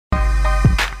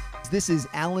this is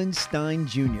Alan Stein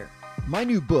Jr. My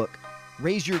new book,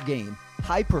 Raise Your Game,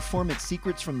 High Performance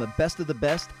Secrets from the Best of the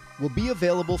Best, will be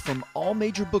available from all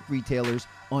major book retailers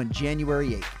on January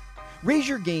 8th. Raise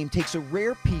Your Game takes a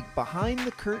rare peek behind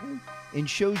the curtain and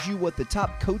shows you what the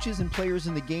top coaches and players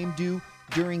in the game do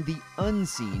during the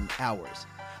unseen hours.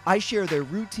 I share their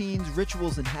routines,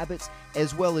 rituals, and habits,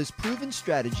 as well as proven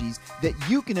strategies that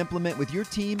you can implement with your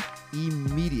team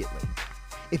immediately.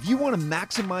 If you want to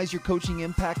maximize your coaching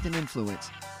impact and influence,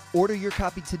 order your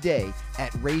copy today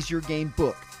at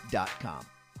raiseyourgamebook.com.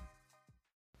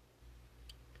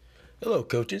 Hello,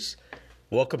 coaches.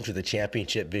 Welcome to the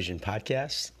Championship Vision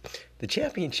Podcast. The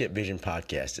Championship Vision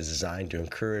Podcast is designed to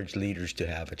encourage leaders to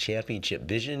have a championship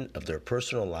vision of their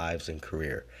personal lives and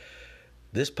career.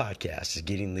 This podcast is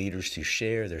getting leaders to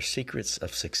share their secrets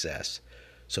of success.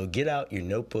 So get out your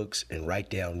notebooks and write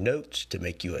down notes to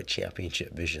make you a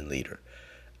championship vision leader.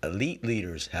 Elite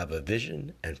leaders have a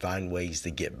vision and find ways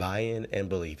to get buy-in and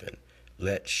believe in.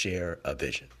 Let's share a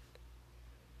vision.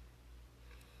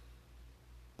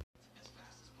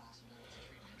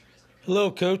 Hello,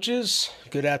 coaches.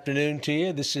 Good afternoon to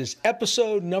you. This is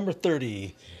episode number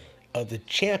 30 of the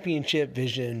Championship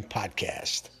Vision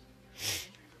Podcast.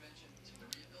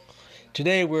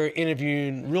 Today, we're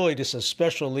interviewing really just a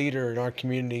special leader in our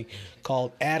community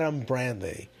called Adam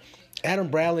Bradley. Adam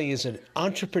Bradley is an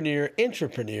entrepreneur,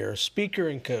 speaker,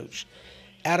 and coach.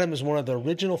 Adam is one of the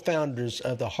original founders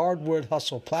of the Hardwood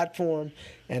Hustle platform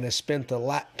and has spent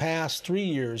the past 3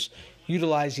 years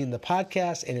utilizing the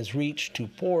podcast and his reach to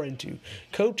pour into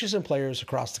coaches and players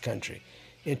across the country.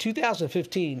 In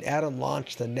 2015, Adam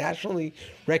launched the nationally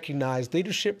recognized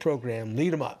leadership program,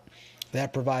 Lead 'em Up,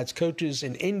 that provides coaches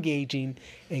an engaging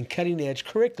and cutting-edge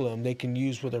curriculum they can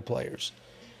use with their players.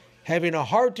 Having a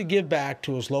heart to give back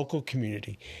to his local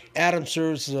community, Adam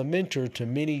serves as a mentor to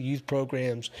many youth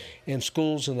programs and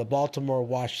schools in the Baltimore,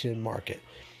 Washington market.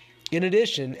 In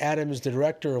addition, Adam is the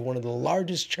director of one of the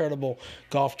largest charitable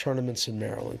golf tournaments in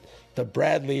Maryland, the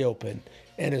Bradley Open,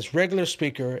 and is regular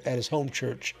speaker at his home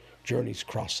church, Journeys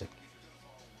Crossing.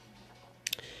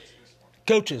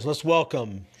 Coaches, let's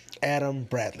welcome Adam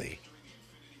Bradley.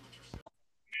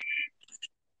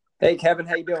 Hey, Kevin,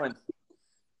 how you doing?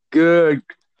 Good.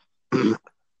 I'd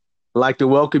like to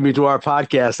welcome you to our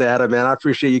podcast, Adam, man. I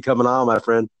appreciate you coming on, my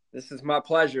friend. This is my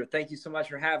pleasure. Thank you so much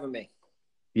for having me.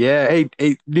 Yeah. Hey,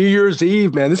 New Year's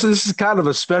Eve, man. This is kind of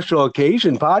a special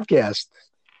occasion podcast.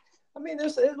 I mean,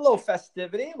 there's a little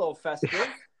festivity, a little festive.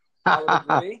 I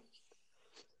would agree.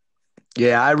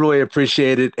 Yeah, I really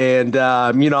appreciate it. And,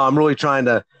 I'm really trying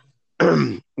to,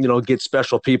 get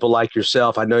special people like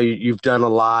yourself. I know you've done a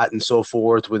lot and so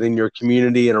forth within your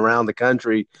community and around the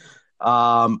country. But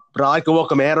I'd like to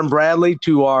welcome Adam Bradley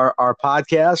to our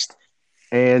podcast.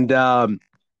 And I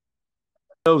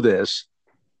know this,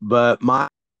 but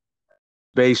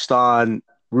based on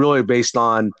the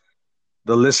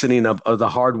listening of the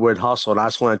Hardwood Hustle. And I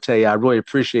just want to tell you, I really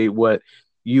appreciate what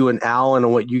you and Alan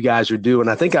and what you guys are doing.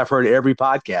 I think I've heard every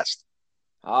podcast.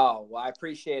 Oh, well, I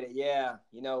appreciate it. Yeah.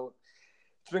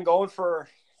 It's been going for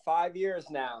 5 years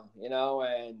now,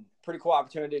 and pretty cool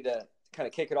opportunity to kind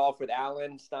of kick it off with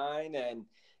Alan Stein and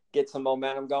get some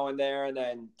momentum going there. And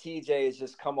then TJ has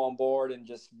just come on board and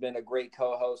just been a great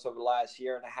co-host over the last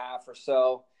year and a half or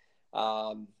so.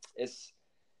 I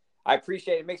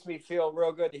appreciate it. It makes me feel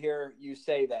real good to hear you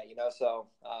say that, so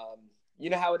you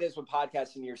know how it is with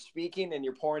podcasting. You're speaking and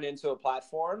you're pouring into a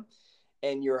platform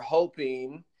and you're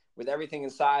hoping with everything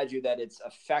inside you that it's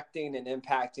affecting and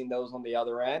impacting those on the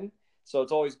other end. So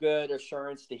it's always good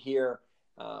assurance to hear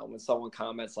when someone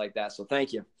comments like that. So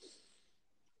thank you.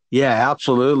 Yeah,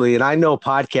 absolutely. And I know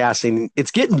podcasting,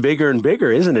 it's getting bigger and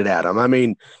bigger, isn't it, Adam? I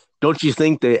mean, don't you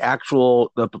think the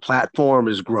platform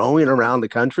is growing around the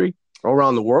country or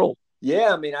around the world?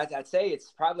 Yeah, I mean, I'd say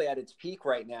it's probably at its peak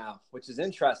right now, which is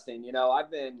interesting. I've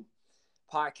been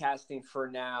podcasting for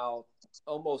now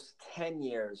almost 10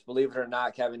 years, believe it or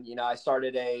not, Kevin. I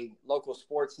started a local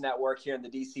sports network here in the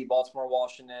DC, Baltimore,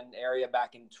 Washington area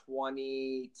back in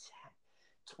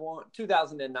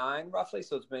 2009, roughly.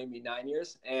 So it's maybe 9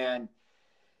 years. And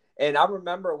I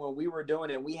remember when we were doing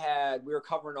it, we were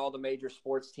covering all the major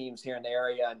sports teams here in the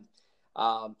area.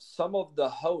 And some of the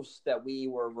hosts that we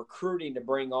were recruiting to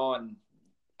bring on,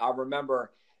 I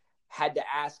remember had to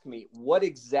ask me, what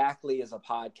exactly is a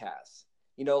podcast?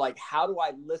 How do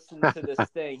I listen to this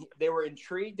thing? They were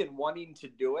intrigued and wanting to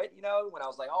do it, when I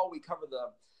was like, oh, we cover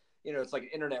it's like an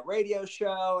internet radio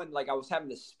show. And I was having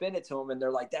to spin it to them and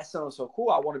they're like, that sounds so cool.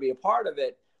 I want to be a part of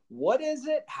it. What is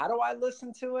it? How do I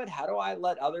listen to it? How do I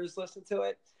let others listen to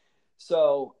it?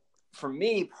 So for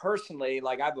me personally,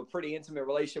 I have a pretty intimate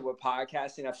relationship with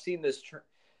podcasting. I've seen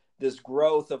this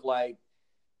growth of like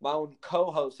my own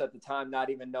co-host at the time, not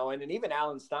even knowing, and even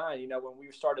Alan Stein, you know, when we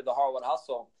started the Harwood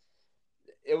Hustle,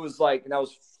 it was like, and that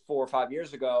was 4 or 5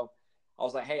 years ago. I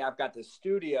was like, hey, I've got this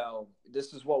studio.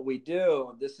 This is what we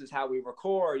do. This is how we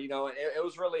record, you know, and it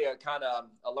was really a kind of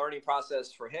a learning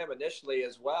process for him initially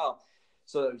as well.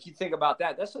 So if you think about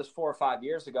that, that's just 4 or 5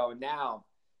 years ago. And now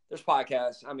there's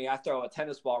podcasts. I mean, I throw a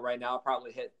tennis ball right now, I'll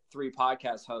probably hit 3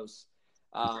 podcast hosts,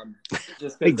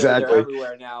 just because they're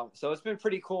everywhere now. So it's been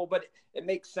pretty cool, but it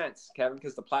makes sense, Kevin,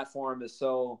 because the platform is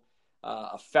so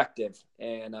effective,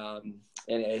 and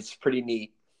it's pretty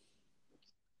neat.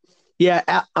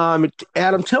 Yeah.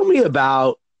 Adam, tell me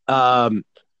about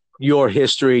your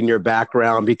history and your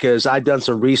background, because I've done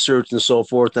some research and so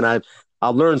forth, and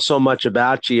I've learned so much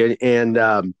about you. And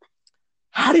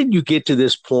how did you get to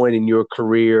this point in your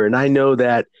career? And I know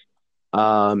that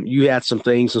you had some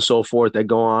things and so forth that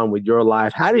go on with your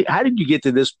life. How did you get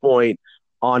to this point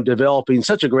on developing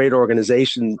such a great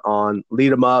organization, on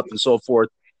Lead 'em Up and so forth?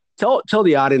 Tell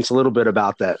the audience a little bit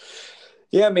about that.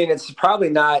 Yeah, I mean, it's probably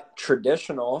not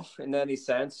traditional in any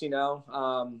sense, you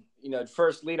know.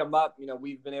 First Lead 'em Up, you know,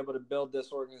 we've been able to build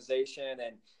this organization,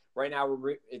 and right now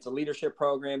it's a leadership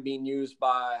program being used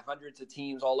by hundreds of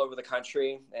teams all over the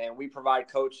country, and we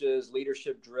provide coaches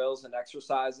leadership drills and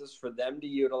exercises for them to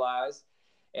utilize,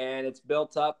 and it's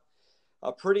built up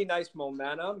a pretty nice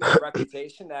momentum and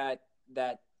reputation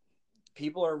that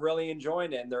people are really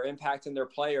enjoying it, and they're impacting their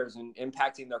players and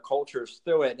impacting their cultures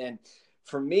through it. And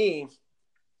for me,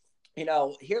 you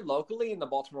know, here locally in the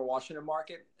Baltimore, Washington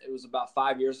market, it was about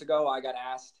 5 years ago, I got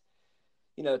asked,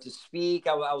 you know, to speak.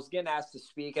 I was getting asked to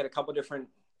speak at a couple different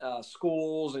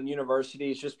schools and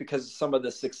universities just because of some of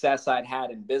the success I'd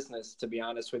had in business, to be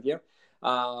honest with you,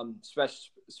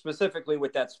 specifically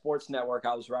with that sports network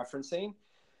I was referencing.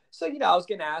 So, you know, I was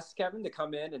getting asked, Kevin, to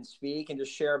come in and speak and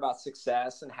just share about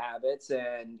success and habits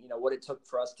and, you know, what it took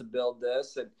for us to build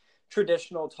this and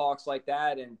traditional talks like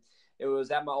that. And it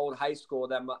was at my old high school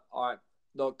that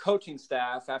the coaching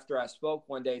staff, after I spoke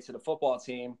one day to the football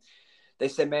team, they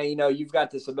said, man, you know, you've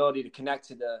got this ability to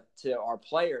connect to our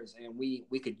players, and we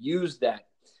could use that.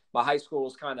 My high school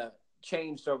has kind of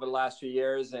changed over the last few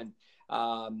years, and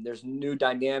there's new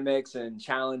dynamics and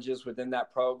challenges within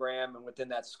that program and within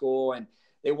that school. And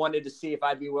they wanted to see if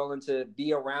I'd be willing to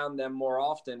be around them more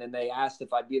often, and they asked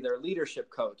if I'd be their leadership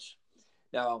coach.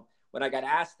 Now, when I got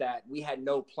asked that, we had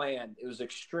no plan. It was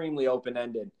extremely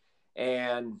open-ended.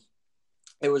 And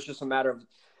it was just a matter of,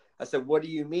 I said, what do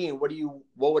you mean? What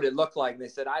would it look like? And they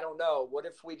said, I don't know. What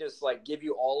if we just like give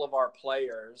you all of our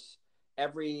players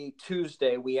every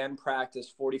Tuesday? We end practice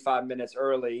 45 minutes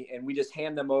early, and we just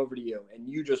hand them over to you, and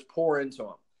you just pour into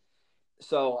them.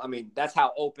 So, I mean, that's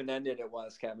how open-ended it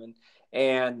was, Kevin.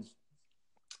 And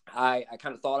I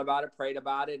kind of thought about it, prayed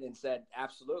about it, and said,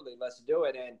 absolutely, let's do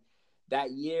it. And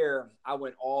that year, I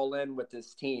went all in with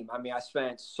this team. I mean, I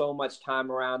spent so much time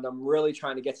around them, really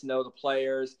trying to get to know the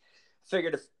players.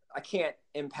 Figured if I can't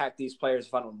impact these players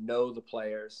if I don't know the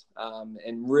players,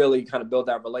 and really kind of build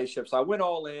that relationship. So I went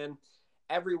all in.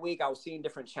 Every week I was seeing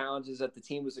different challenges that the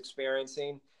team was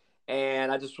experiencing, and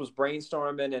I just was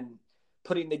brainstorming and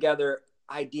putting together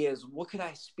ideas. What could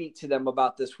I speak to them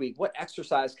about this week? What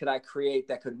exercise could I create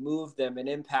that could move them and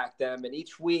impact them? And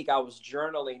each week I was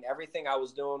journaling everything I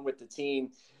was doing with the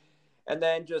team. And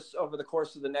then just over the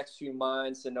course of the next few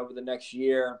months and over the next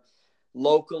year,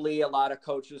 locally, a lot of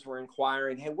coaches were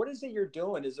inquiring, hey, what is it you're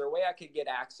doing? Is there a way I could get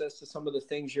access to some of the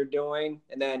things you're doing?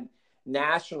 And then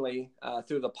nationally,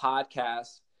 through the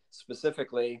podcast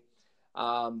specifically,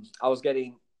 I was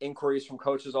getting inquiries from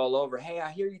coaches all over. Hey, I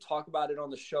hear you talk about it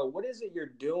on the show. What is it you're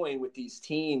doing with these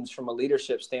teams from a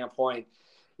leadership standpoint?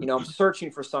 You know, I'm searching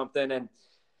for something, and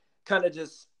kind of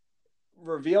just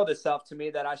revealed itself to me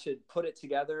that I should put it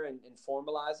together and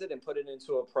formalize it and put it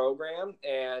into a program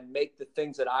and make the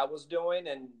things that I was doing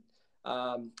and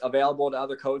available to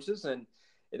other coaches. And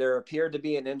there appeared to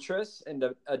be an interest and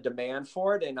a demand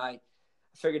for it. And I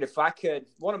figured if I could,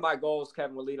 one of my goals,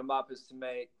 Kevin, will Lead 'em Up, is to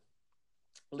make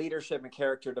leadership and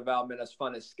character development as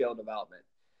fun as skill development.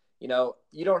 You know,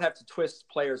 you don't have to twist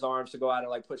players' arms to go out and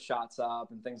like put shots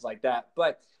up and things like that.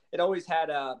 But it always had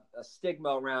a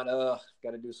stigma around,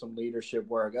 got to do some leadership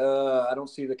work. I don't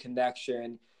see the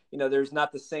connection. You know, there's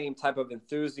not the same type of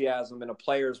enthusiasm in a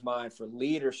player's mind for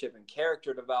leadership and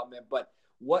character development. But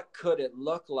what could it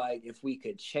look like if we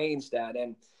could change that?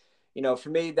 And, you know, for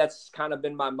me, that's kind of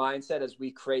been my mindset as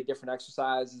we create different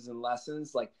exercises and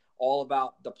lessons, like all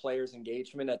about the players'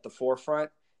 engagement at the forefront.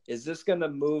 Is this going to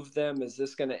move them? Is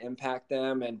this going to impact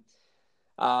them? And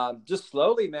just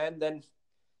slowly, man, then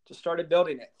just started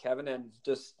building it, Kevin, and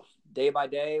just day by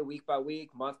day, week by week,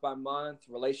 month by month,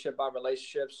 relationship by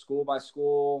relationship, school by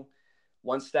school,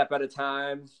 one step at a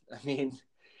time. I mean,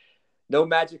 no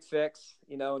magic fix,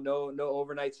 no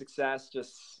overnight success,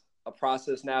 just a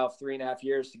process now of 3.5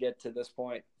 years to get to this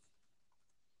point.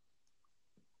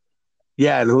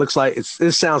 Yeah, and it looks like it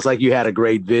sounds like you had a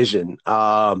great vision.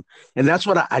 And that's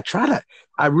what I try to,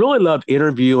 I really love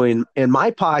interviewing. And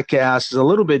my podcast is a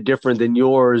little bit different than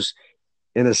yours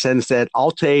in a sense that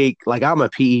like I'm a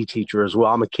PE teacher as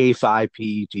well. I'm a K-5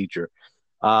 PE teacher.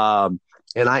 And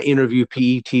I interview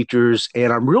PE teachers,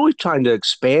 and I'm really trying to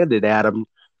expand it, Adam,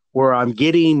 where I'm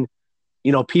getting,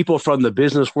 people from the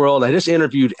business world. I just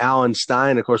interviewed Alan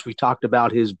Stein. Of course, we talked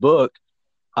about his book.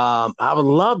 I would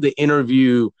love to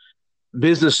interview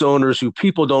business owners who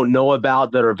people don't know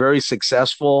about that are very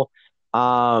successful.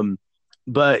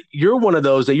 But you're one of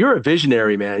those that you're a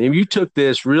visionary, man. You took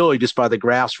this really just by the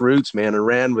grassroots, man, and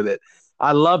ran with it.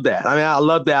 I love that. I mean, I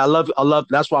love that. I love,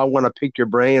 that's why I want to pick your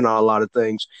brain on a lot of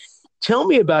things. Tell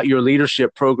me about your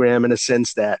leadership program in a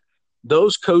sense that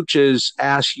those coaches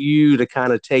ask you to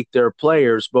kind of take their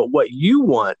players, but what you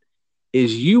want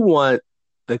is you want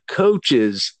the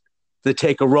coaches to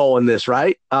take a role in this,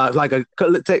 right?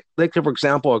 Take for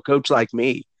example, a coach like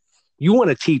me. You want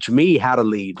to teach me how to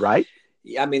lead, right?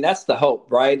 Yeah, I mean, that's the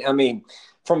hope, right? I mean,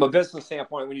 from a business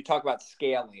standpoint, when you talk about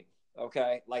scaling,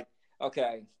 okay,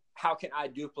 how can I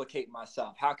duplicate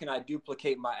myself? How can I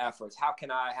duplicate my efforts? How can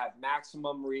I have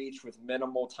maximum reach with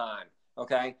minimal time?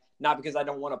 Okay. Not because I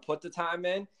don't want to put the time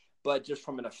in, but just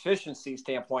from an efficiency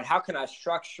standpoint, how can I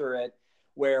structure it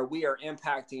where we are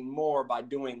impacting more by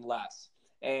doing less?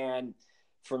 And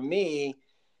for me,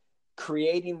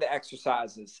 creating the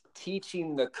exercises,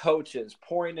 teaching the coaches,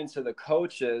 pouring into the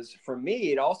coaches, for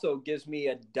me, it also gives me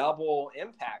a double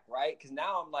impact, right? Because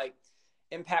now I'm like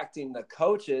impacting the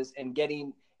coaches and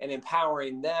getting and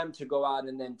empowering them to go out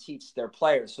and then teach their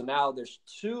players. So now there's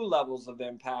two levels of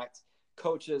impact,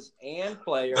 coaches and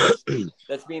players,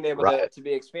 that's being able to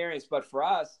be experienced. But for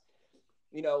us,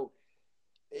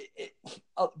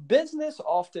 business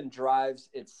often drives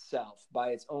itself by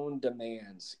its own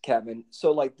demands, Kevin.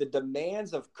 So like the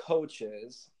demands of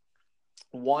coaches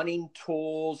wanting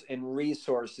tools and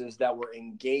resources that were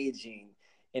engaging,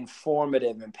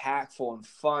 informative, impactful, and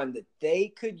fun that they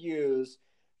could use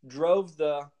drove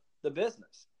the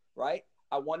business, right?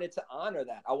 I wanted to honor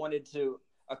that. I wanted to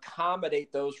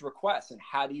accommodate those requests. And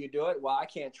how do you do it? Well, I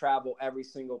can't travel every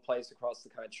single place across the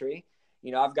country.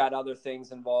 I've got other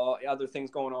things involved, other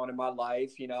things going on in my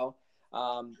life,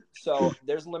 so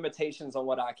there's limitations on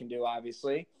what I can do,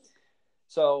 obviously.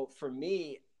 So for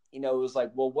me, it was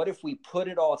like, well, what if we put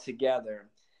it all together,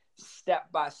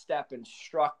 step by step,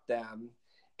 instruct them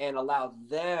and allow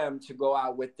them to go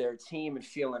out with their team and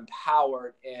feel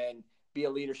empowered and be a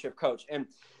leadership coach. And,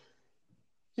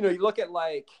 you look at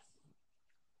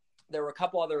there were a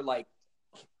couple other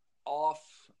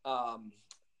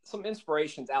some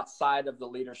inspirations outside of the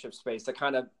leadership space that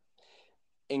kind of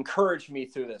encouraged me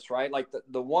through this, right? Like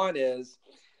the one is,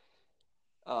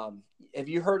 have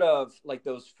you heard of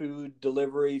those food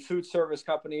service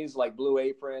companies like Blue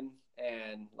Apron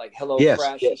and like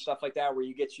HelloFresh and stuff like that, where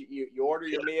you get you order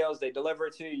your meals, they deliver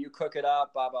it to you, you cook it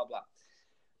up, blah, blah, blah.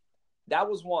 That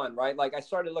was one, right? Like I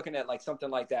started looking at something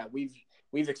like that. We've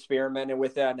experimented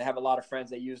with that and have a lot of friends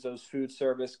that use those food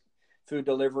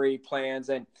delivery plans.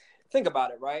 And think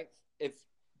about it, right?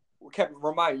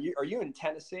 Remind you, are you in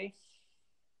Tennessee?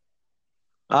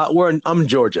 I'm in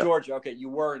Georgia. Georgia, okay. You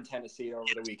were in Tennessee over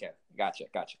the weekend. Gotcha.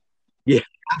 Yeah,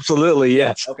 absolutely,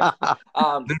 yes. Okay.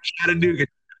 Chattanooga.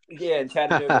 Yeah, in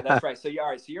Chattanooga, that's right. So all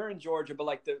right. So you're in Georgia,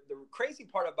 but the crazy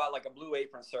part about a Blue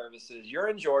Apron service is you're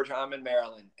in Georgia, I'm in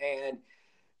Maryland, and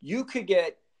you could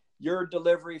get your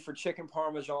delivery for chicken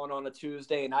parmesan on a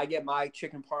Tuesday, and I get my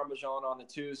chicken parmesan on a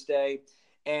Tuesday.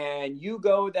 And you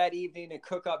go that evening and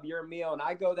cook up your meal, and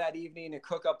I go that evening and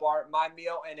cook up my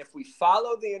meal. And if we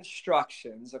follow the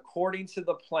instructions according to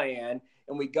the plan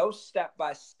and we go step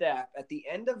by step, at the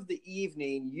end of the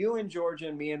evening, you in Georgia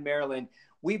and me in Maryland,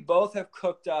 we both have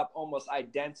cooked up almost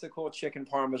identical chicken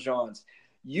parmesans.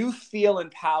 You feel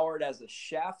empowered as a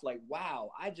chef, like, wow,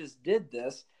 I just did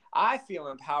this. I feel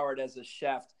empowered as a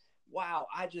chef. Wow,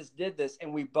 I just did this.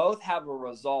 And we both have a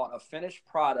result, a finished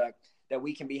product that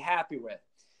we can be happy with.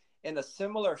 In a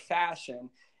similar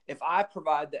fashion, if I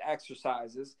provide the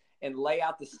exercises and lay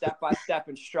out the step-by-step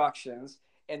instructions,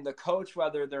 and the coach,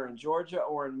 whether they're in Georgia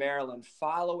or in Maryland,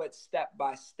 follow it step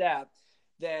by step,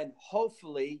 then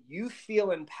hopefully you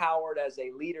feel empowered as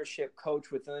a leadership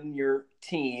coach within your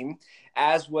team,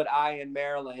 as would I in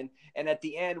Maryland. And at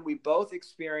the end, we both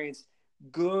experience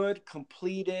good,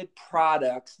 completed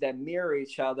products that mirror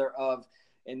each other of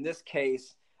in this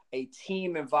case, a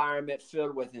team environment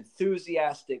filled with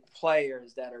enthusiastic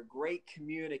players that are great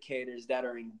communicators, that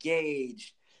are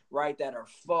engaged, right, that are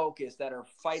focused, that are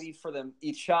fighting for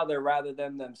each other rather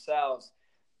than themselves.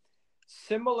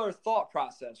 Similar thought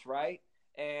process, right?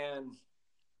 And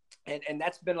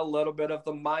that's been a little bit of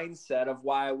the mindset of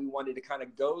why we wanted to kind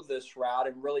of go this route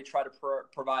and really try to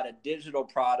provide a digital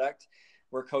product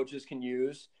where coaches can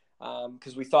use,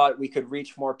 because we thought we could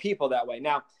reach more people that way.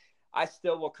 Now, I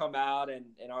still will come out, and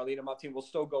our Lead 'em Up team will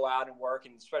still go out and work,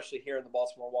 and especially here in the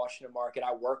Baltimore-Washington market,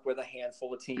 I work with a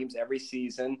handful of teams every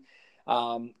season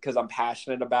because I'm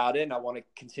passionate about it, and I want to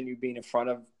continue being in front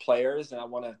of players,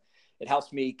 and it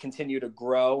helps me continue to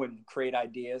grow and create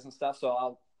ideas and stuff.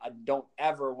 So I don't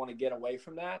ever want to get away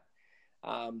from that.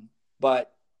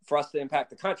 But for us to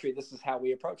impact the country, this is how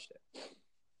we approached it.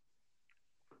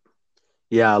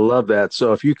 Yeah, I love that.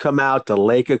 So if you come out to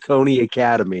Lake Oconee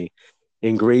Academy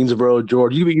in Greensboro,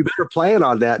 Georgia, you better plan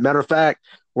on that. Matter of fact,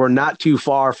 we're not too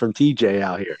far from TJ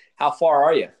out here. How far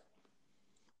are you?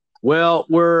 Well,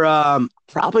 we're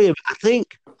probably, I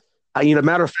think,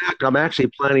 matter of fact, I'm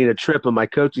actually planning a trip with my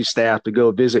coaching staff to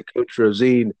go visit Coach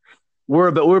Rosine. We're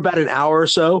about an hour or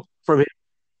so from here.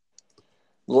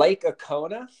 Lake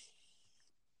Oconee?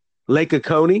 Lake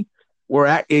Oconee.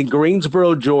 We're in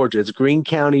Greensboro, Georgia. It's Greene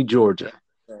County, Georgia.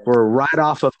 We're right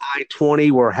off of I-20.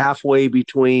 We're halfway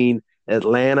between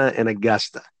Atlanta and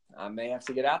Augusta. I may have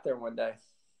to get out there one day.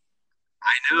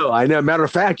 I know. Matter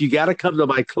of fact, you got to come to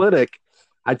my clinic.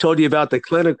 I told you about the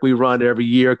clinic we run every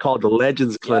year called the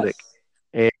Legends Clinic.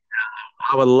 Yes. And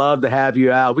I would love to have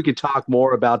you out. We could talk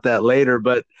more about that later.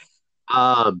 But,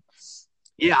 I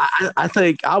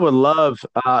think I would love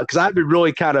because I've been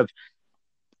really kind of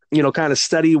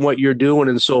studying what you're doing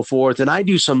and so forth. And I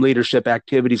do some leadership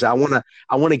activities. I want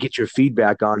to get your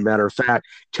feedback on. Matter of fact,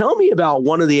 tell me about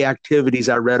one of the activities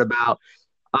I read about.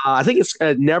 I think it's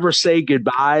Never Say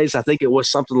Goodbyes. I think it was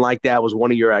something like that was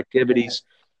one of your activities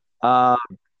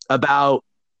about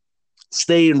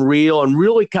staying real and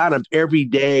really kind of every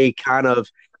day kind of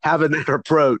having that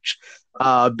approach,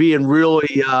 being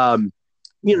really,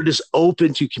 just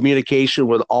open to communication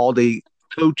with all the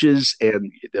coaches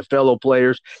and the fellow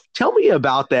players. Tell me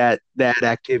about that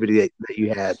activity that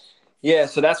you had. Yeah,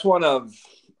 so that's one of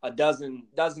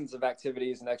dozens of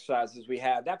activities and exercises we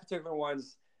had. That particular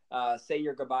one's Say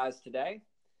Your Goodbyes Today.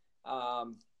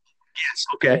 Yes,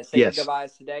 okay. Say Your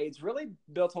Goodbyes Today. It's really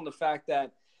built on the fact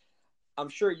that I'm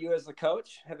sure you as a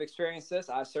coach have experienced this.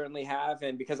 I certainly have.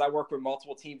 And because I work with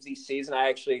multiple teams each season, I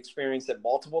actually experience it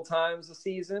multiple times a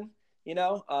season,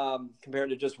 compared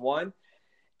to just one.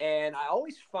 And I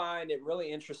always find it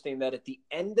really interesting that at the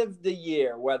end of the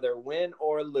year, whether win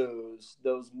or lose,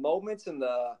 those moments in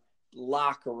the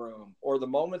locker room or the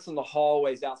moments in the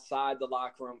hallways outside the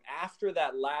locker room after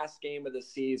that last game of the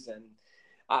season,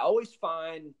 I always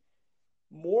find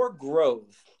more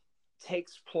growth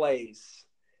takes place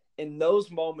in those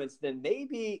moments than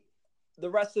maybe the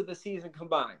rest of the season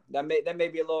combined. That may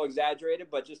be a little exaggerated,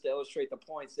 but just to illustrate the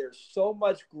points, there's so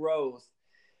much growth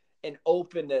and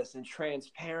openness and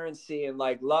transparency and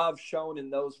like love shown in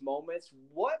those moments.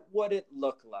 What would it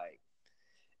look like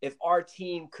if our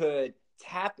team could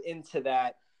tap into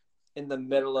that in the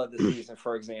middle of the season,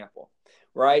 for example,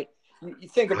 right? You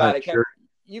think about it, Kevin,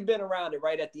 you've been around it,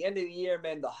 right? At the end of the year,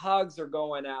 man, the hugs are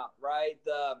going out, right?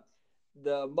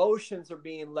 The emotions are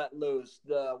being let loose.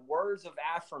 The words of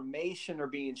affirmation are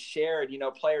being shared.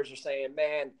 Players are saying,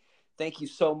 man, thank you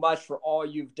so much for all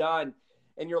you've done.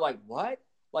 And you're like, what?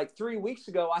 Like 3 weeks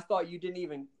ago, I thought you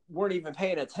weren't even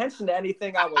paying attention to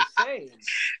anything I was saying.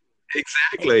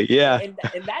 Exactly. Yeah. And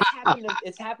that's happened.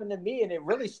 It's happened to me, and it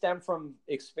really stemmed from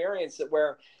experience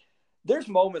where there's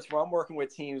moments where I'm working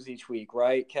with teams each week,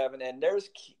 right, Kevin? And there's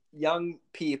young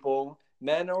people,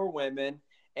 men or women,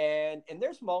 and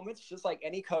there's moments just like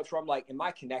any coach where I'm like, am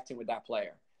I connecting with that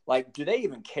player? Like, do they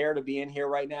even care to be in here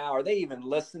right now? Are they even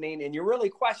listening? And you're really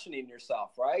questioning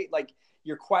yourself, right? Like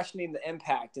you're questioning the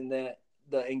impact and the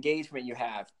engagement you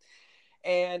have.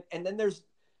 And then there's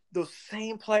those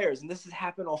same players, and this has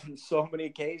happened on so many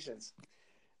occasions.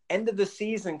 End of the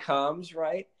season comes,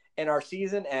 right? And our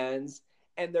season ends,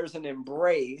 and there's an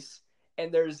embrace,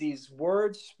 and there's these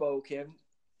words spoken.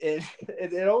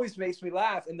 It always makes me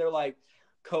laugh. And they're like,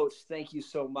 Coach, thank you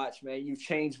so much, man. You've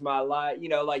changed my life.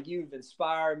 Like you've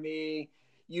inspired me.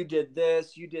 You did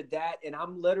this, you did that. And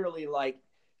I'm literally like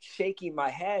shaking my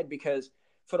head because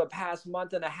for the past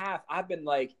month and a half, I've been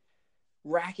like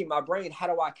racking my brain. How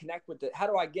do I connect with it? How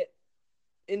do I get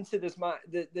into this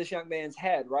young man's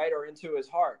head, right? Or into his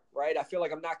heart, right? I feel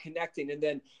like I'm not connecting. And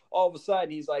then all of a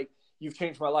sudden he's like, you've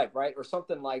changed my life, right? Or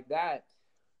something like that.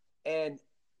 And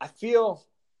I feel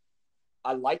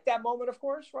I like that moment, of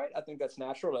course, right? I think that's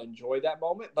natural to enjoy that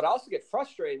moment, but I also get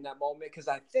frustrated in that moment because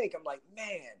I'm like,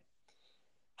 man,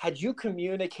 had you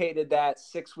communicated that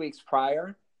 6 weeks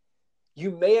prior,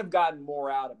 you may have gotten more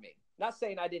out of me. Not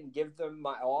saying I didn't give them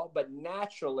my all, but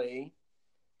naturally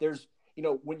there's,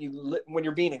 when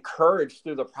you're being encouraged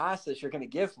through the process, you're going to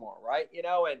give more, right? And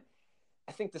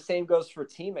I think the same goes for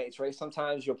teammates, right?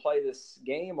 Sometimes you'll play this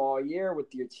game all year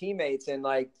with your teammates and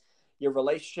like your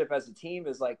relationship as a team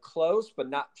is like close, but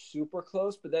not super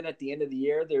close. But then at the end of the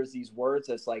year, there's these words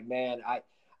that's like, man,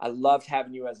 I loved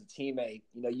having you as a teammate.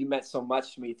 You meant so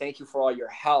much to me. Thank you for all your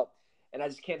help. And I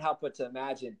just can't help but to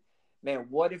imagine, man,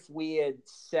 what if we had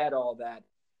said all that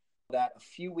a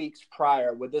few weeks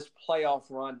prior, would this playoff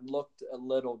run looked a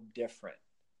little different?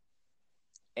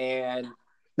 And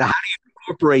now, how do you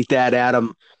incorporate that,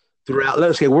 Adam, throughout?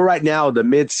 Let's say we're right now in the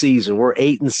mid-season. We're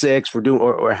 8-6.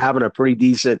 We're having a pretty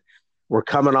decent. We're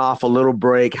coming off a little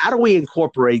break. How do we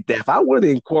incorporate that? If I were to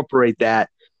incorporate that,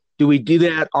 do we do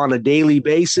that on a daily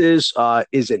basis?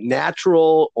 Is it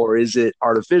natural or is it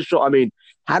artificial? I mean,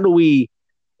 how do we?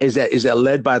 Is that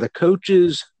led by the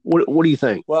coaches? What do you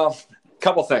think? Well, a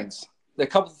couple things. There are a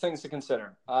couple of things to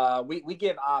consider. We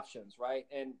give options, right?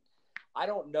 And I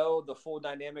don't know the full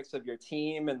dynamics of your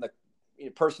team and the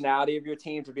personality of your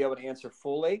team to be able to answer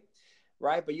fully,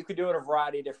 right? But you could do it a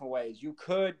variety of different ways. You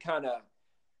could kind of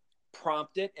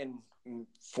prompt it and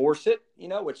force it,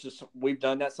 which is we've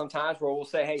done that sometimes where we'll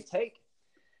say, hey,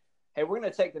 we're going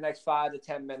to take the next 5 to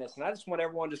 10 minutes. And I just want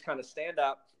everyone to just kind of stand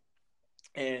up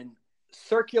and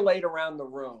circulate around the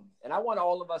room. And I want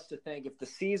all of us to think if the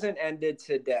season ended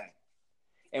today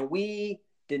and we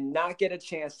did not get a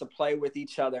chance to play with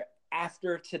each other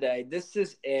after today, this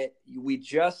is it. We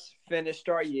just finished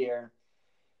our year.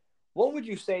 What would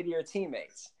you say to your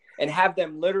teammates? And have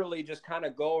them literally just kind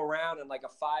of go around in like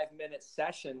a 5-minute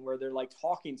session where they're like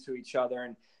talking to each other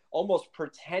and almost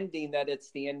pretending that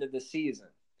it's the end of the season.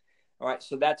 All right.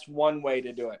 So that's one way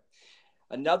to do it.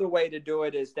 Another way to do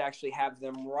it is to actually have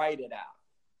them write it out,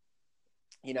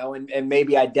 and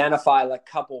maybe identify like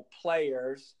a couple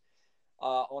players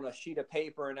on a sheet of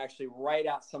paper and actually write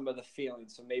out some of the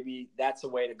feelings. So maybe that's a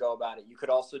way to go about it. You could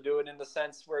also do it in the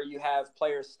sense where you have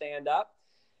players stand up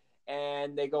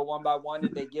and they go one by one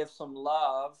and they give some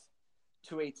love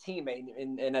to a teammate.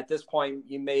 And at this point,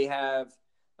 you may have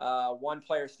one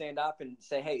player stand up and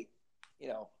say, hey,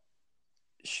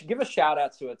 give a shout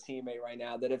out to a teammate right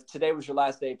now that if today was your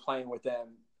last day playing with them,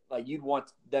 like you'd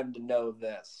want them to know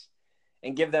this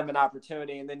and give them an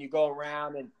opportunity. And then you go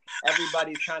around and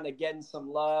everybody's kind of getting some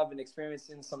love and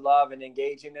experiencing some love and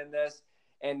engaging in this.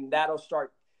 And that'll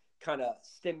start kind of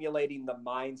stimulating the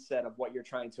mindset of what you're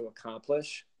trying to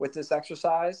accomplish with this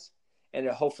exercise. And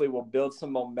it hopefully will build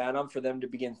some momentum for them to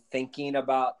begin thinking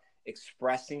about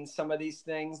expressing some of these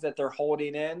things that they're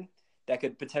holding in that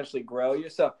could potentially grow you.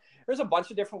 So there's a bunch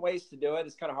of different ways to do it.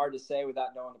 It's kind of hard to say without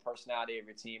knowing the personality of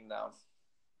your team, though.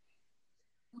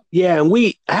 Yeah, and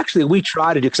we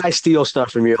try to do, because I steal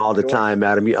stuff from you all the time,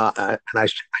 Adam. And I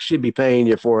should be paying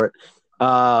you for it.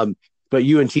 But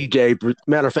you and TJ,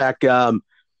 matter of fact,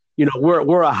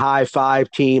 we're a high five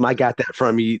team. I got that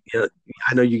from you.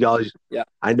 I know you guys. Yeah.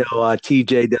 I know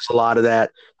TJ does a lot of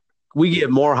that. We give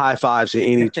more high fives than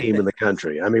any team in the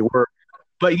country. I mean,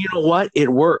 but you know what? It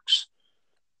works.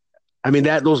 I mean,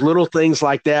 those little things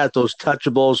like that, those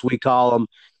touchables, we call them,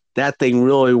 that thing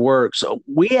really works. So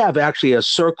we have actually a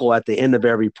circle at the end of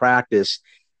every practice,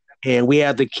 and we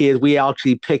have the kids, we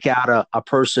actually pick out a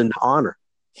person to honor.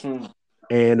 And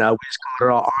we just call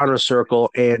it our honor circle.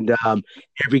 And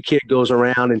every kid goes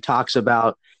around and talks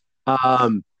about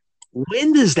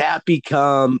when does that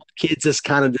become kids just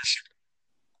kind of just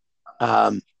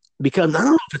become, I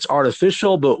don't know if it's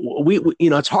artificial, but we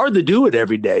it's hard to do it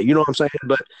every day. You know what I'm saying?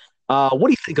 But what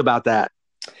do you think about that?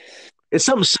 It's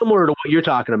something similar to what you're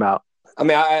talking about. I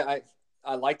mean, I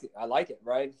like it. I like it,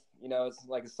 right? It's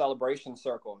like a celebration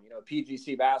circle.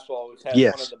 PGC basketball has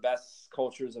one of the best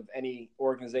cultures of any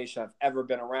organization I've ever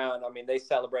been around. I mean, they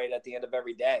celebrate at the end of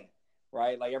every day,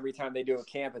 right? Like every time they do a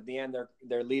camp, at the end,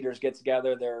 their leaders get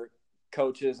together, their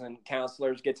coaches and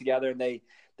counselors get together, and they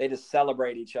just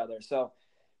celebrate each other. So,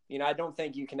 I don't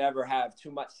think you can ever have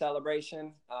too much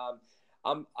celebration.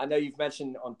 I know you've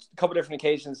mentioned on a couple different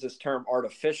occasions this term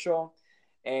artificial,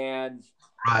 and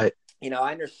right.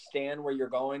 I understand where you're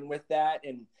going with that.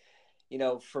 And,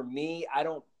 for me,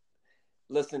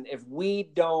 if we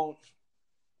don't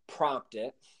prompt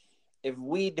it, if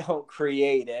we don't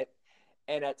create it,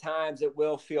 and at times it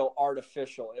will feel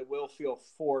artificial, it will feel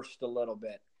forced a little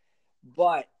bit,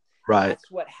 but that's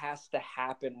what has to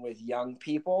happen with young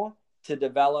people to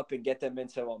develop and get them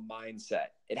into a mindset.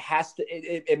 It has to,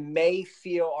 it may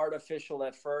feel artificial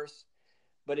at first,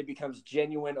 but it becomes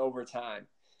genuine over time.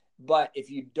 But if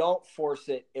you don't force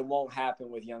it, it won't happen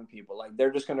with young people. Like,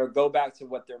 they're just going to go back to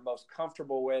what they're most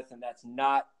comfortable with, and that's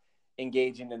not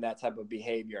engaging in that type of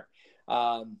behavior.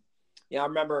 I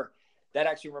remember that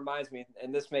actually reminds me,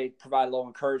 and this may provide a little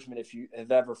encouragement if you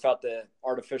have ever felt the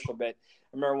artificial bit.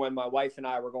 I remember when my wife and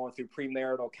I were going through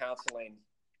premarital counseling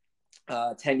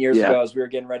 10 years ago as we were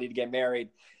getting ready to get married.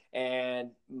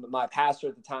 And my pastor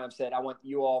at the time said, I want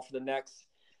you all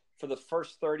for the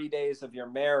first 30 days of your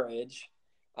marriage,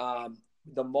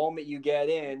 the moment you get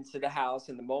into the house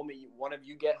and the moment one of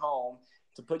you get home,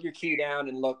 to put your key down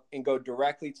and look and go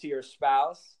directly to your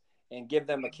spouse and give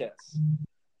them a kiss.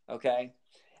 Okay.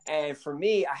 And for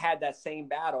me, I had that same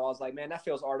battle. I was like, man, that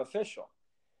feels artificial.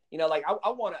 Like I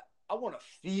want to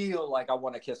feel like I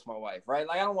want to kiss my wife, right?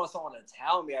 Like, I don't want someone to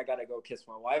tell me I got to go kiss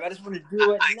my wife. I just want to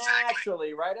do it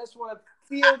naturally, right? I just want to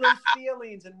feel those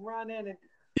feelings and run in.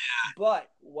 But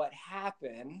what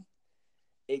happened,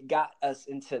 it got us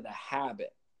into the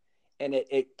habit, and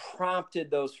it prompted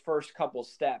those first couple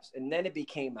steps. And then it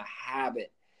became a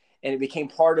habit, and it became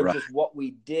part of just what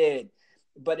we did.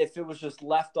 But if it was just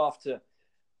left off to,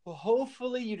 well,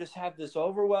 hopefully you just have this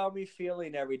overwhelming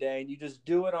feeling every day and you just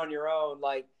do it on your own,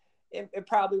 like, it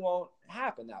probably won't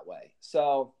happen that way.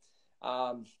 So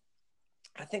I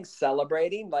think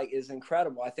celebrating is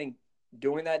incredible. I think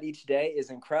doing that each day is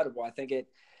incredible. I think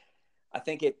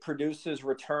it produces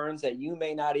returns that you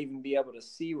may not even be able to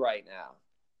see right now,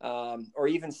 or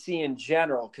even see in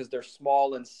general, because they're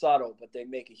small and subtle, but they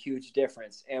make a huge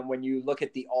difference. And when you look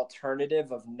at the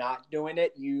alternative of not doing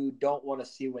it, you don't want to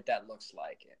see what that looks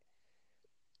like.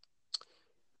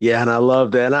 Yeah, and I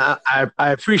love that. And I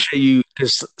appreciate you,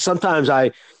 because sometimes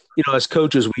as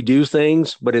coaches, we do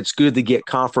things, but it's good to get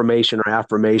confirmation or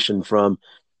affirmation from,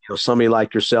 somebody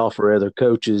like yourself or other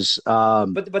coaches.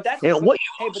 But that's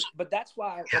that's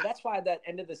why that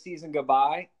end of the season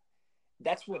goodbye,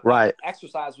 that's what that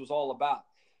exercise was all about.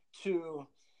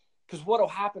 Because what'll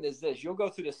happen is this: you'll go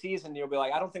through the season and you'll be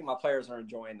like, I don't think my players are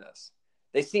enjoying this.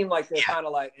 They seem like they're kind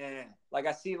of like, eh. Like,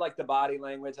 I see the body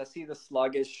language, I see the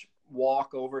sluggish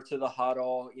walk over to the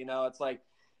huddle. It's like,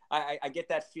 I get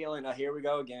that feeling, oh, here we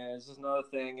go again. This is another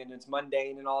thing, and it's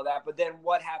mundane and all that. But then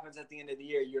what happens at the end of the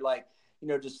year? You're like,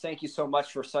 just thank you so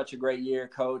much for such a great year,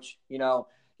 coach.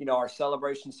 Our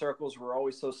celebration circles were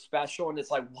always so special. And it's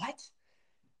like, what?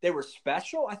 They were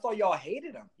special? I thought y'all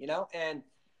hated them,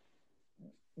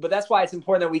 but that's why it's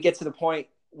important that we get to the point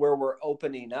where we're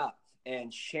opening up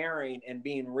and sharing and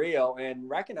being real and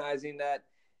recognizing that,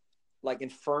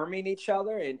 affirming each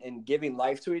other and giving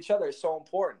life to each other is so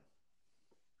important.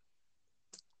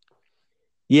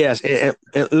 Yes. And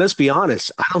let's be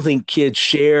honest. I don't think kids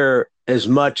share as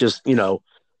much as,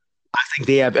 I think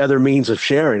they have other means of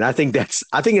sharing. I think that's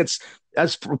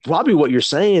probably what you're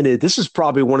saying. This is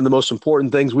probably one of the most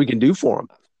important things we can do for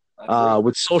them,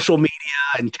 with social media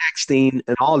and texting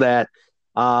and all that.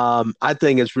 I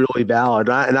think it's really valid.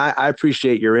 And I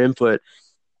appreciate your input.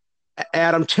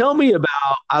 Adam, tell me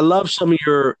about, I love some of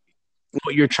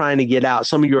what you're trying to get out,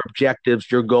 some of your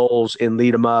objectives, your goals in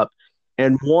Lead 'em Up.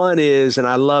 And one is, and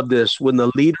I love this, when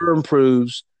the leader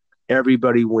improves,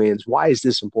 everybody wins. Why is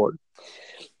this important?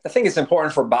 I think it's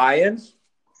important for buy-in.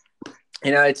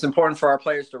 It's important for our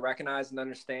players to recognize and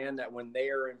understand that when they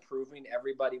are improving,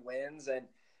 everybody wins. And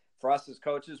for us as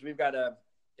coaches, we've got to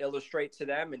illustrate to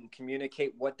them and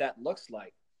communicate what that looks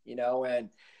like,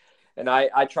 and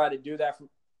I try to do that from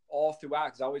all throughout,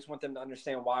 because I always want them to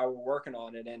understand why we're working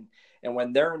on it. And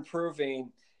when they're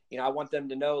improving, I want them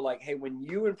to know, hey, when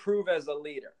you improve as a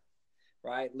leader,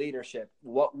 right? Leadership,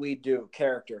 what we do,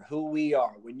 character, who we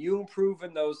are, when you improve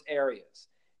in those areas,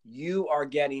 you are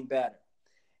getting better,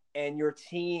 and your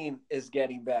team is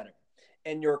getting better,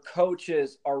 and your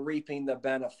coaches are reaping the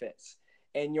benefits,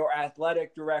 and your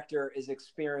athletic director is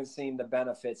experiencing the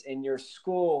benefits, in your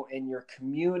school, in your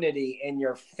community, in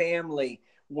your family.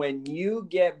 When you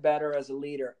get better as a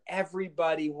leader,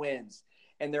 everybody wins.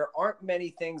 And there aren't many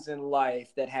things in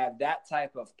life that have that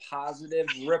type of positive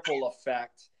ripple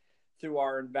effect through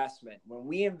our investment. When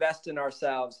we invest in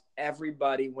ourselves,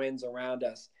 everybody wins around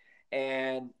us.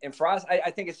 And for us,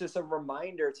 I think it's just a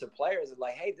reminder to players of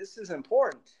hey, this is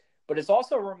important, but it's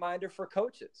also a reminder for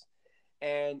coaches.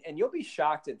 And you'll be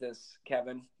shocked at this,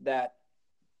 Kevin, that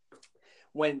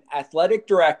when athletic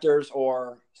directors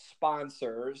or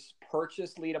sponsors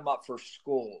purchase Lead 'em Up for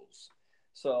schools,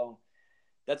 so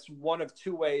that's one of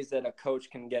two ways that a coach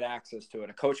can get access to it.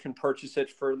 A coach can purchase it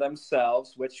for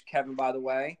themselves, which, Kevin, by the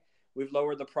way, We've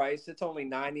lowered the price. It's only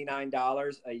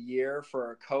 $99 a year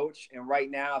for a coach. And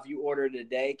right now, if you order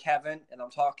today, Kevin, and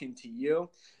I'm talking to you,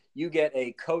 you get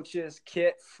a coach's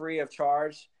kit free of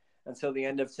charge until the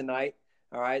end of tonight.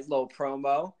 All right, it's a little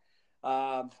promo.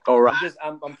 All right.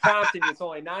 I'm prompting you. It's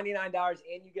only $99,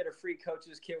 and you get a free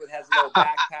coach's kit with has a little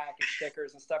backpack and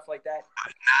stickers and stuff like that.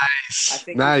 Nice. I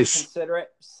think you should consider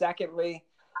it. Secondly,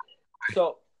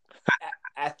 so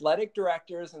athletic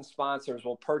directors and sponsors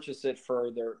will purchase it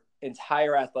for their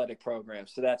entire athletic program.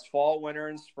 So that's fall, winter,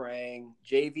 and spring,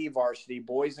 JV, varsity,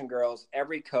 boys and girls.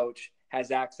 Every coach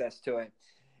has access to it.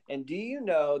 And do you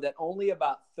know that only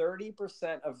about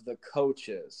 30% of the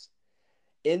coaches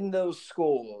in those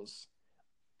schools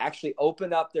actually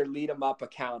open up their Lead 'em Up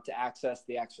account to access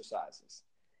the exercises,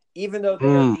 even though they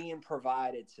are being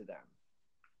provided to them?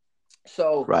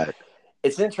 So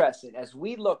it's interesting. As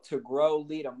we look to grow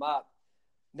Lead 'em Up,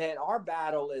 man, our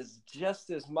battle is just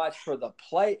as much for the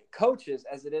coaches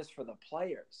as it is for the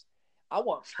players. I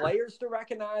want players to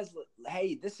recognize,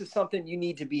 hey, this is something you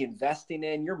need to be investing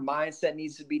in. Your mindset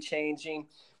needs to be changing.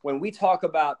 When we talk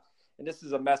about, and this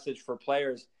is a message for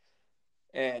players,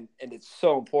 and it's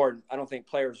so important. I don't think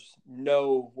players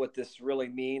know what this really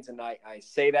means. And I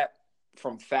say that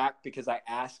from fact because I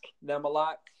ask them a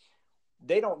lot.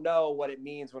 They don't know what it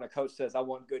means when a coach says, I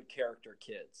want good character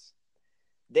kids.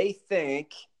 They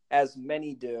think, as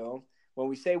many do, when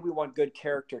we say we want good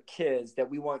character kids, that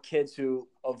we want kids who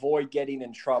avoid getting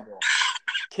in trouble,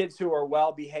 kids who are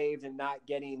well-behaved and not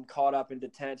getting caught up in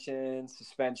detention,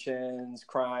 suspensions,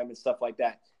 crime, and stuff like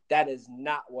that. That is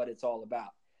not what it's all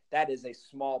about. That is a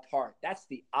small part. That's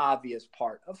the obvious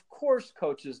part. Of course,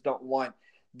 coaches don't want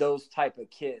those type of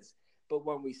kids. But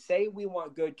when we say we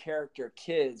want good character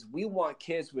kids, we want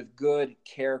kids with good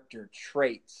character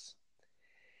traits.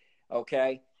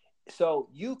 Okay? So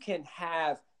you can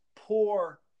have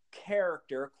poor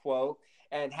character, quote,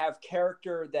 and have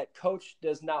character that coach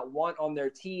does not want on their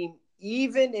team,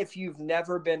 even if you've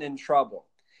never been in trouble.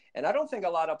 And I don't think a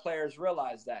lot of players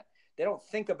realize that. They don't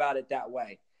think about it that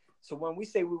way. So when we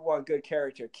say we want good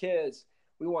character kids,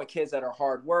 we want kids that are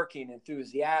hardworking,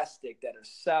 enthusiastic, that are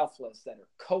selfless, that are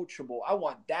coachable. I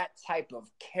want that type of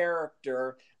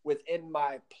character within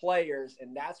my players,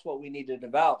 and that's what we need to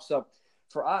develop. So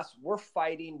for us, we're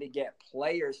fighting to get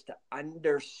players to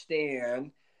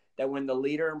understand that when the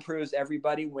leader improves,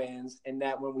 everybody wins, and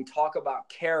that when we talk about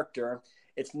character,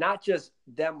 it's not just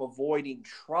them avoiding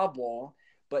trouble,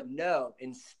 but no,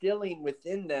 instilling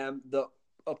within them the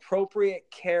appropriate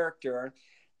character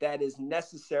that is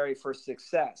necessary for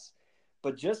success.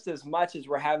 But just as much as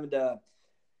we're having to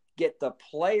get the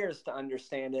players to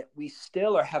understand it, we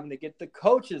still are having to get the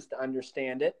coaches to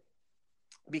understand it,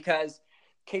 because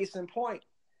case in point,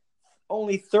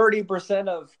 only 30%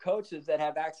 of coaches that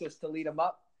have access to Lead 'em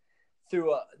Up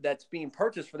through that's being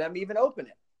purchased for them even open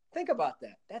it. Think about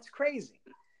that. That's crazy.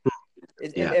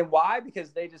 And why?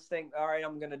 Because they just think, all right,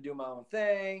 I'm going to do my own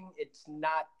thing. It's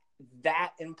not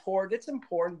that important. It's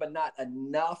important, but not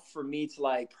enough for me to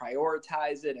like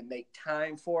prioritize it and make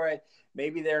time for it.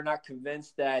 Maybe they're not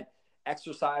convinced that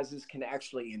exercises can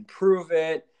actually improve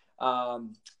it.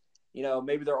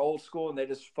 Maybe they're old school and they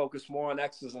just focus more on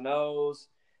X's and O's.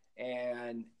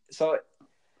 And so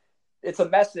it's a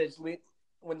message.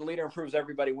 When the leader improves,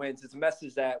 everybody wins. It's a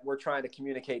message that we're trying to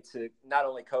communicate to not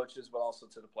only coaches, but also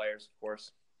to the players, of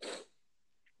course.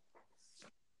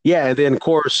 Yeah. And then of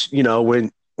course,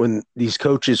 when these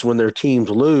coaches, when their teams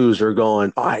lose, are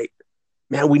going, all right,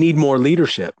 man, we need more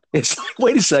leadership. It's like,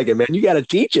 wait a second, man, you got to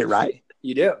teach it, right?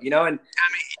 You do, and I mean,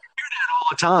 you hear that all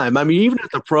the time. I mean, even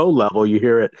at the pro level, you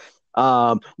hear it.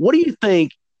 What do you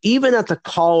think, even at the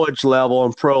college level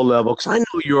and pro level, because I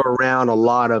know you're around a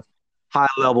lot of high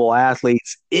level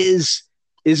athletes, is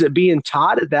it being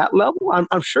taught at that level?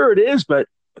 I'm sure it is, but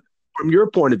from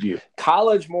your point of view,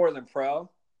 college more than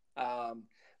pro.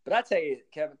 But I tell you,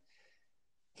 Kevin,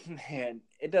 man,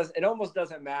 it almost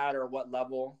doesn't matter what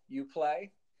level you play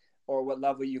or what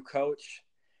level you coach.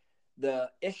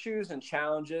 The issues and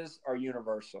challenges are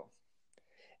universal.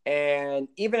 And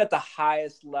even at the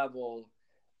highest level,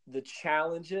 the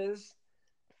challenges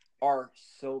are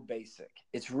so basic.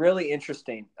 It's really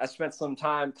interesting. I spent some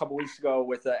time a couple weeks ago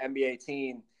with the NBA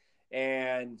team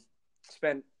and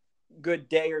spent a good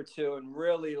day or two and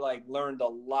really learned a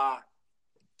lot.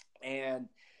 And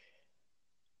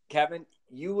Kevin,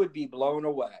 you would be blown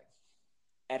away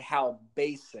at how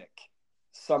basic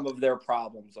some of their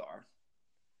problems are.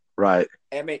 Right.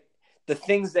 I mean, the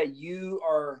things that you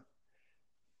are,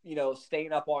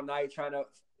 staying up all night trying to,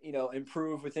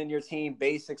 improve within your team,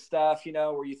 basic stuff,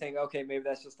 where you think, okay, maybe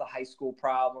that's just a high school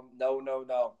problem.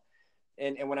 No.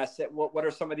 And when I said, what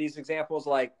are some of these examples?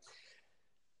 Like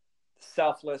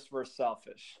selfless versus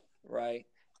selfish, right?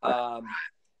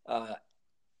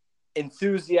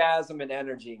 Enthusiasm and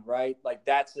energy, right? Like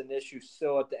that's an issue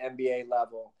still at the NBA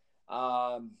level.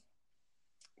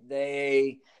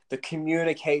 The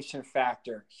communication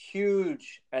factor,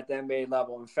 huge at the NBA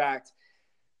level. In fact,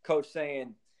 coach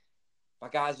saying, my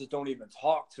guys just don't even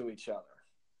talk to each other.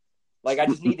 Like I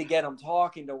just need to get them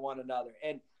talking to one another.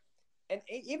 And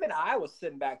even I was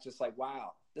sitting back just like,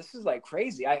 wow, this is like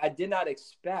crazy. I did not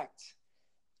expect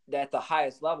that at the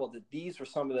highest level that these were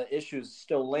some of the issues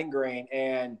still lingering.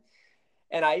 And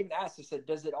I even asked, I said,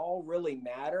 does it all really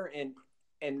matter?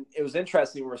 And it was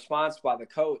interesting response by the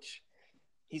coach.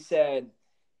 He said,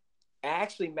 it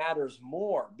actually matters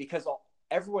more because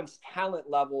everyone's talent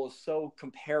level is so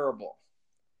comparable.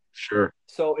 Sure.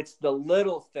 So it's the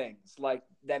little things like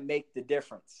that make the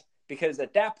difference. Because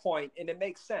at that point, and it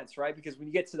makes sense, right? Because when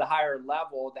you get to the higher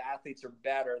level, the athletes are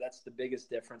better. That's the biggest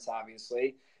difference,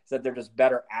 obviously, is that they're just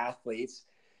better athletes.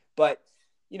 But,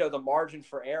 you know, the margin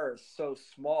for error is so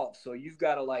small. So you've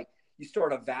got to you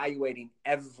start evaluating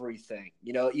everything,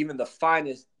 you know, even the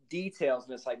finest details.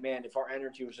 And it's like, man, if our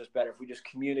energy was just better, if we just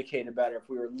communicated better, if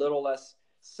we were a little less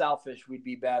selfish, we'd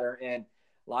be better. And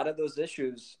a lot of those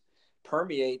issues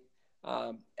permeate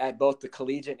at both the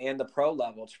collegiate and the pro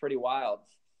level. It's pretty wild.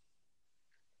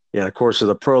 Yeah, of course, at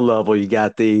the pro level, you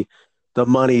got the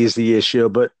money is the issue,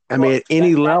 but I mean, at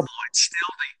any level, it's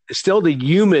still the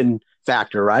human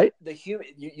factor, right? The human,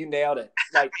 you nailed it.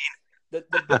 Like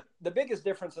the biggest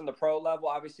difference in the pro level,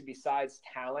 obviously, besides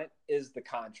talent, is the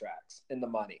contracts and the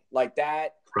money. Like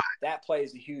that, right. That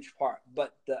plays a huge part.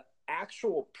 But the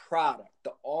actual product,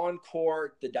 the on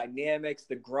court, the dynamics,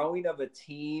 the growing of a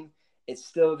team, it's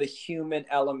still the human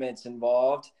elements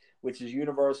involved, which is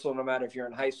universal, no matter if you're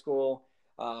in high school,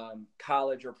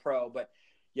 college or pro. But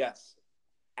yes,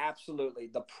 absolutely.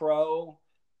 The pro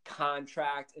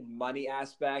contract and money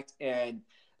aspect and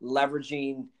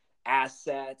leveraging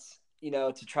assets, you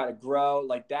know, to try to grow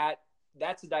like that.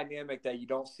 That's a dynamic that you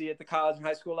don't see at the college and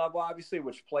high school level, obviously,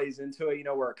 which plays into it, you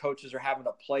know, where coaches are having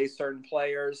to play certain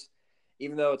players,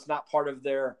 even though it's not part of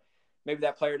maybe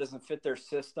that player doesn't fit their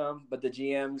system, but the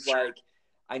GM's like,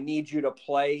 I need you to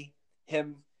play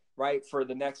him right for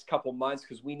the next couple months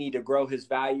because we need to grow his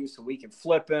value so we can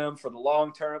flip him for the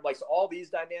long term. Like, so all these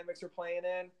dynamics are playing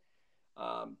in.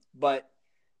 But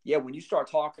yeah, when you start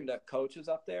talking to coaches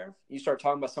up there, you start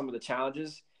talking about some of the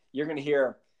challenges, you're going to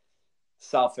hear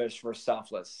selfish versus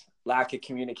selfless, lack of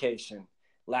communication,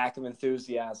 lack of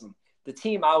enthusiasm. The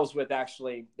team I was with,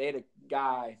 actually, they had a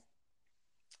guy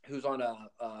who's on a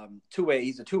two-way,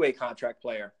 he's a two-way contract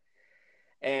player.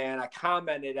 And I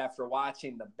commented after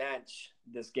watching the bench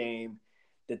this game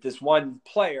that this one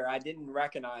player, I didn't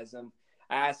recognize him.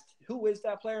 I asked, who is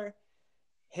that player?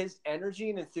 His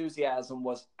energy and enthusiasm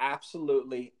was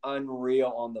absolutely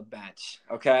unreal on the bench,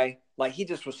 okay? Like, he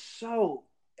just was so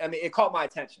 – I mean, it caught my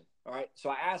attention, all right?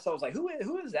 So I asked, I was like, who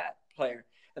is that player?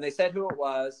 And they said who it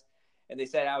was, and they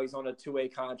said how he's on a two-way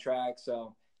contract,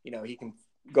 so, you know, he can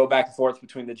go back and forth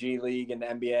between the G League and the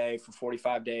NBA for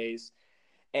 45 days.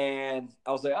 And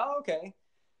I was like, oh, okay.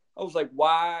 I was like,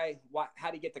 why,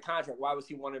 how did he get the contract? Why was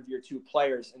he one of your two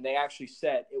players? And they actually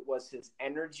said it was his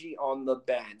energy on the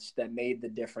bench that made the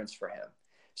difference for him.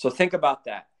 So think about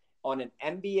that. On an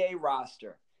NBA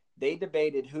roster, they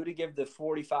debated who to give the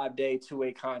 45-day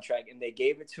two-way contract, and they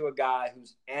gave it to a guy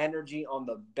whose energy on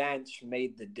the bench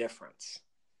made the difference.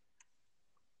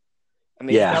 I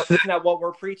mean, yeah. Isn't that what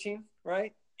we're preaching,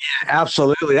 right? Yeah,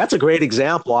 absolutely. That's a great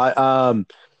example. I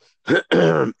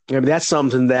mean, that's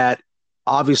something that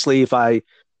obviously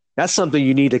that's something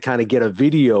you need to kind of get a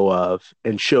video of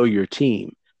and show your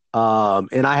team.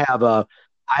 And I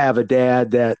have a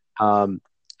dad that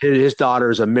his daughter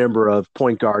is a member of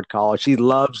Point Guard College. He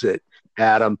loves it,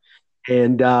 Adam.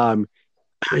 And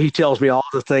he tells me all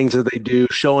the things that they do,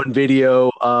 showing video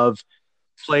of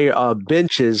player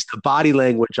benches, the body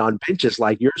language on benches,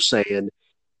 like you're saying.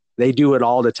 They do it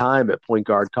all the time at Point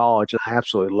Guard College, and I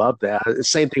absolutely love that. The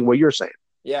same thing what you're saying.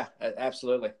 Yeah,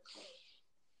 absolutely.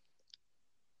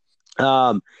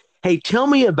 Hey, tell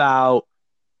me about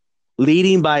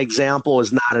leading by example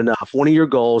is not enough. One of your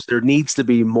goals, there needs to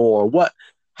be more. What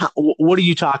are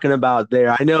you talking about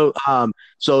there? I know.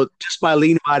 So just by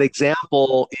leading by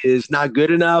example is not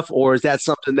good enough, or is that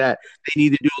something that they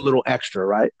need to do a little extra,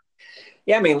 right?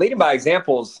 Yeah, I mean, leading by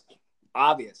example is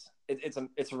obvious. It's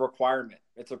a requirement.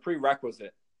 It's a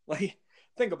prerequisite. Like,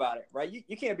 think about it, right?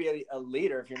 You can't be a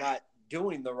leader if you're not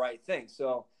doing the right thing.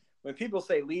 So when people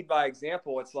say lead by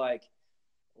example, it's like,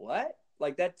 what?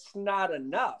 Like, that's not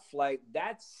enough. Like,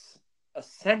 that's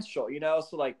essential, you know?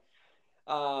 So, like,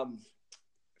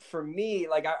 For me,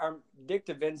 like I'm Dick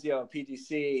DeVinzio,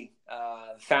 PTC,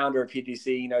 founder of PTC.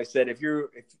 He said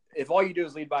if all you do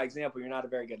is lead by example, you're not a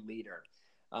very good leader.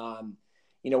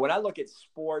 When I look at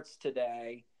sports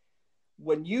today,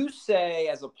 when you say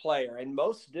as a player, and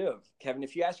most do, Kevin,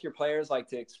 if you ask your players like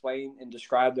to explain and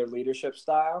describe their leadership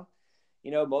style,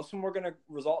 most of them are going to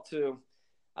result to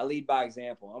I lead by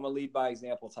example. I'm a lead by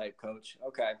example type coach.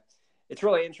 Okay. It's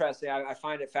really interesting. I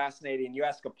find it fascinating. You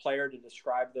ask a player to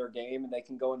describe their game and they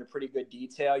can go into pretty good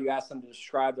detail. You ask them to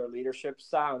describe their leadership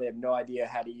style and they have no idea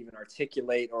how to even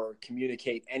articulate or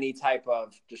communicate any type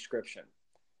of description.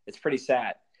 It's pretty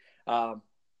sad.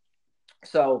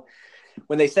 So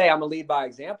when they say I'm a lead by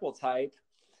example type,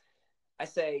 I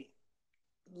say,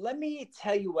 let me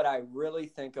tell you what I really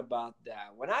think about that.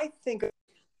 When I think of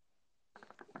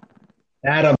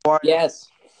Adam. Yes.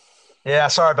 Yeah,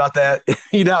 sorry about that.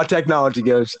 You know how technology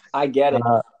goes. I get it.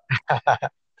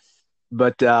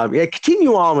 But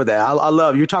continue on with that. I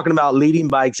love you're talking about leading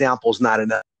by example is not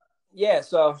enough. Yeah,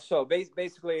 so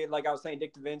basically, like I was saying,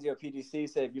 Dick DeVinzio, PTC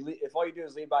said, if all you do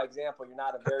is lead by example, you're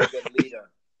not a very good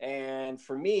leader. And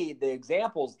for me, the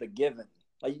example's the given.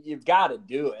 Like you've got to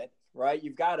do it, right?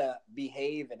 You've got to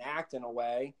behave and act in a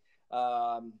way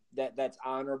that's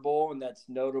honorable and that's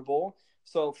notable.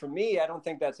 So for me, I don't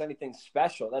think that's anything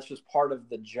special. That's just part of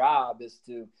the job is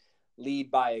to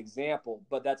lead by example,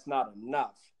 but that's not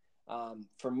enough.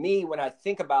 For me, when I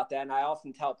think about that, and I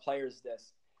often tell players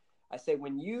this, I say,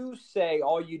 when you say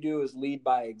all you do is lead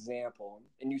by example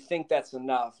and you think that's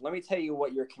enough, let me tell you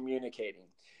what you're communicating.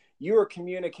 You are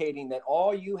communicating that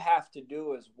all you have to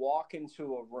do is walk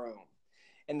into a room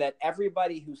and that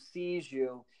everybody who sees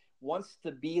you wants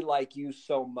to be like you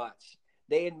so much.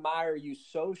 They admire you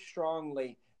so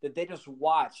strongly that they just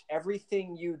watch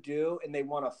everything you do and they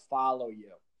want to follow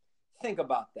you. Think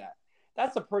about that.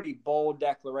 That's a pretty bold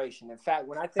declaration. In fact,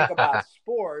 when I think about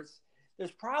sports,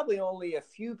 there's probably only a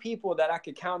few people that I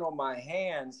could count on my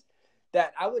hands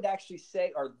that I would actually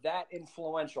say are that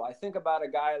influential. I think about a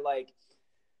guy like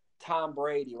Tom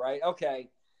Brady, right? Okay,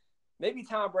 maybe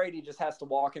Tom Brady just has to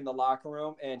walk in the locker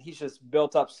room and he's just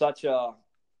built up such a,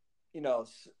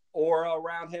 aura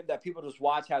around him that people just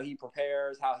watch how he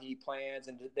prepares, how he plans,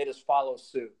 and they just follow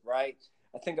suit, right?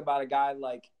 I think about a guy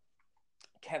like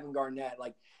Kevin Garnett.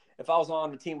 Like if I was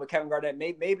on the team with Kevin Garnett,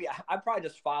 maybe I'd probably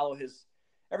just follow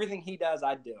everything he does,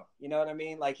 I do. You know what I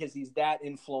mean? Like he's that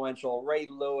influential. Ray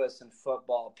Lewis in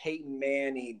football, Peyton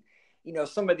Manning,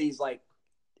 some of these like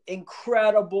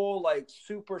incredible, like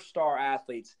superstar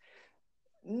athletes.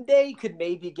 They could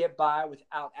maybe get by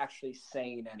without actually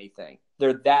saying anything.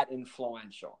 They're that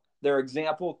influential. Their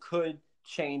example could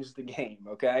change the game,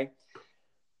 okay?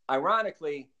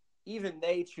 Ironically, even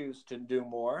they choose to do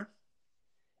more.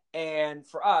 And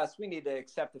for us, we need to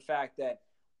accept the fact that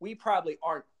we probably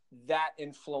aren't that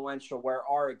influential where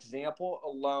our example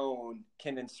alone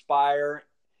can inspire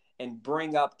and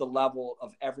bring up the level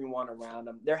of everyone around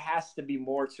them. There has to be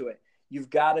more to it. You've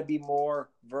got to be more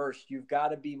versed. You've got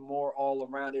to be more all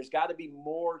around. There's got to be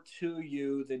more to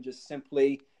you than just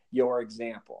simply your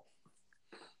example.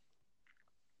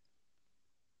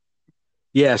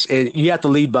 Yes, and you have to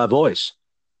lead by voice.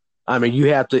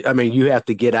 You have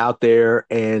to get out there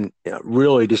and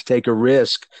really just take a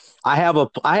risk. I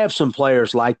have some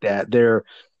players like that.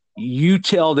 You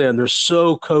tell them they're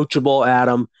so coachable,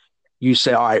 Adam. You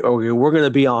say, all right, okay, we're going to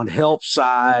be on help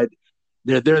side.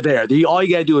 They're there. All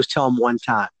you got to do is tell them one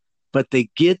time. But to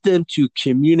get them to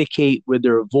communicate with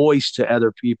their voice to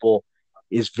other people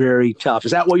is very tough.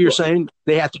 Is that what you're saying?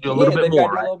 They have to do a little bit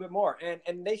more, right? A little bit more.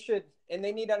 And they should, and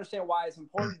they need to understand why it's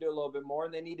important to do a little bit more,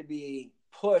 and they need to be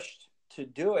pushed to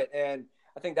do it. And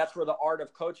I think that's where the art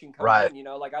of coaching comes in.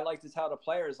 Like I like to tell the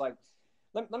players, like,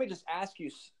 let me just ask you,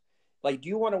 like, do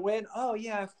you want to win? Oh,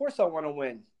 yeah, of course I want to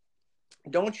win.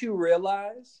 Don't you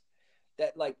realize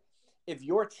that, like, if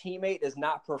your teammate is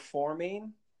not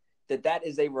performing, that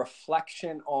is a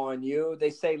reflection on you? They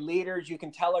say leaders, you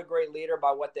can tell a great leader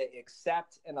by what they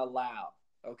accept and allow,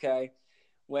 okay?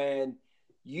 When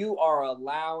you are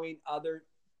allowing other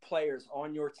players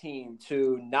on your team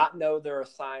to not know their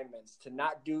assignments, to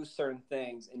not do certain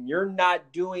things, and you're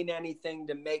not doing anything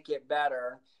to make it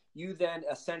better, you then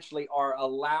essentially are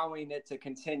allowing it to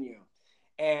continue.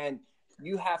 And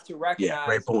you have to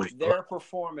recognize their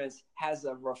performance has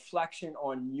a reflection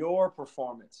on your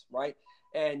performance, right?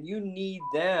 And you need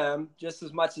them just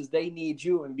as much as they need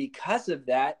you. And because of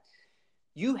that,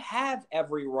 you have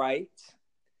every right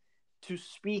to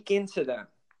speak into them.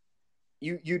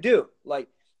 You do. Like,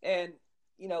 and,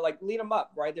 like lead them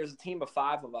up, right? There's a team of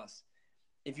 5 of us.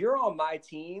 If you're on my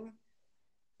team,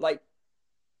 like,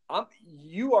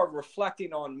 you are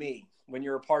reflecting on me when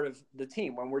you're a part of the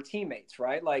team, when we're teammates,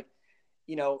 right? Like,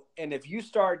 and if you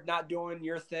start not doing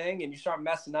your thing and you start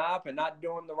messing up and not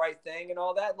doing the right thing and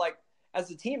all that, like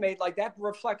as a teammate, like that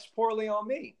reflects poorly on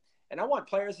me. And I want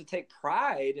players to take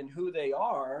pride in who they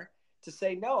are, to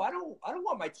say, no, I don't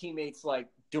want my teammates like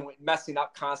messing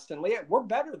up constantly. We're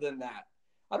better than that.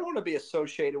 I don't want to be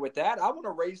associated with that. I want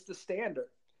to raise the standard.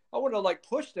 I want to like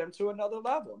push them to another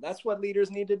level. That's what leaders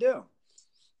need to do.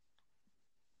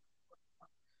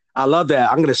 I love that.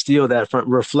 I'm going to steal that from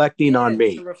reflecting on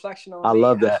me. It's a reflection on I me.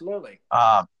 love that. Absolutely.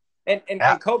 And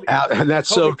Kobe, and that's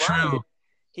Kobe so Bryant, true.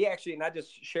 He actually, and I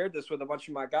just shared this with a bunch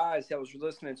of my guys that was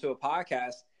listening to a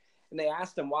podcast, and they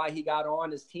asked him why he got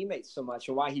on his teammates so much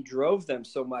and why he drove them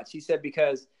so much. He said,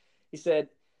 because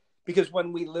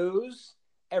when we lose,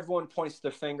 everyone points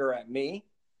their finger at me.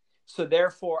 So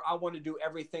therefore, I want to do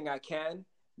everything I can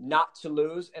not to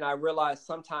lose. And I realize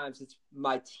sometimes it's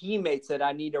my teammates that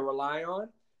I need to rely on.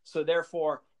 So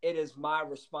therefore, it is my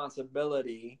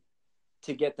responsibility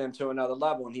to get them to another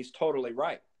level. And he's totally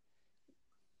right.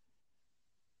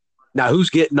 Now, who's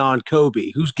getting on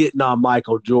Kobe? Who's getting on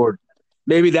Michael Jordan?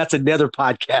 Maybe that's another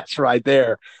podcast right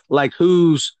there. Like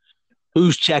who's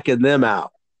checking them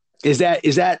out? Is that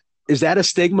a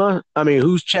stigma? I mean,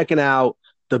 who's checking out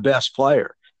the best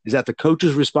player? Is that the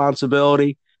coach's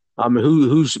responsibility?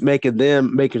 Who's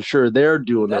making sure they're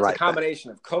doing the right thing? That's a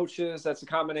combination of coaches. That's a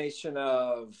combination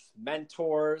of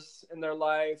mentors in their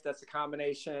life. That's a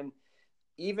combination,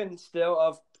 even still,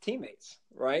 of teammates,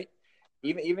 right?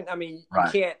 Even I mean,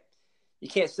 right. You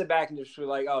can't sit back and just be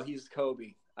like, oh, he's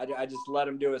Kobe. I just let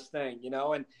him do his thing,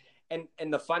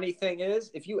 And the funny thing is,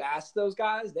 if you ask those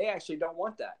guys, they actually don't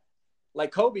want that.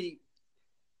 Like Kobe,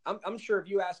 I'm sure if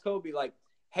you ask Kobe, like,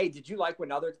 hey, did you like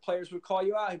when other players would call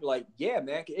you out? He'd be like, yeah,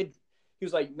 man. He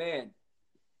was like, man,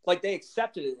 like they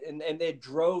accepted it and they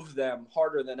drove them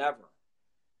harder than ever.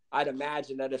 I'd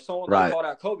imagine that if someone called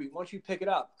out Kobe, once you pick it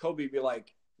up, Kobe would be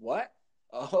like, what?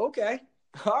 Oh, okay.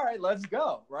 All right, let's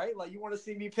go. Right? Like, you want to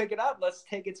see me pick it up? Let's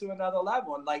take it to another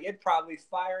level. And like, it'd probably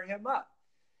fire him up.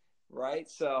 Right?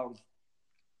 So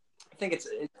I think it's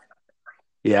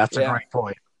that's a great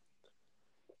point.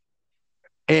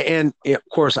 And of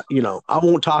course, I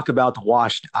won't talk about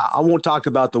I won't talk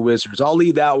about the Wizards. I'll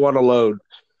leave that one alone,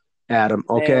 Adam.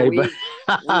 Okay,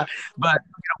 but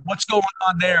what's going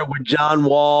on there with John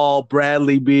Wall,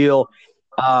 Bradley Beal?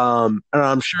 And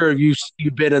I'm sure you've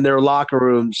been in their locker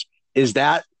rooms. Is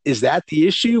that the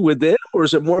issue with it, or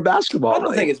is it more basketball? I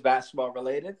don't think it's basketball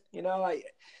related.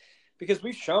 Because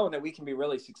we've shown that we can be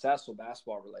really successful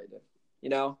basketball related.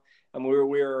 And we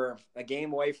were a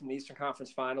game away from the Eastern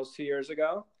Conference Finals 2 years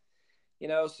ago,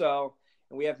 so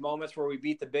and we have moments where we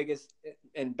beat the biggest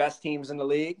and best teams in the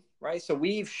league, right? So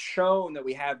we've shown that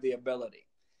we have the ability.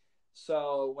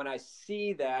 So when I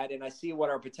see that and I see what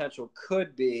our potential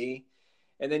could be,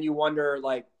 and then you wonder,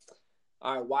 like,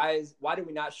 all right, why do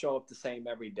we not show up the same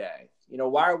every day?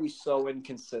 Why are we so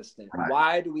inconsistent? Right.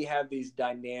 Why do we have these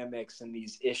dynamics and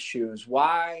these issues?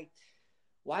 Why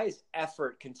is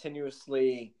effort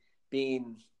continuously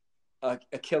being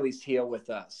Achilles heel with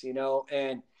us,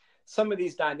 and some of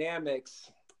these dynamics,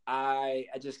 I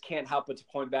just can't help but to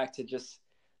point back to just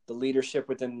the leadership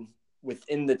within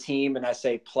the team. And I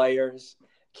say players,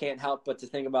 can't help but to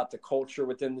think about the culture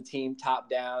within the team, top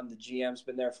down. The GM's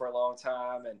been there for a long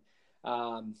time. And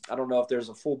I don't know if there's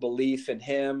a full belief in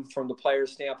him from the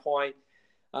player's standpoint.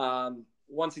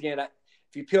 Once again,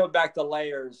 if you peel back the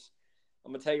layers,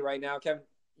 I'm going to tell you right now, Kevin,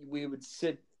 we would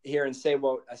sit here and say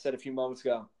what I said a few moments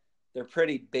ago. They're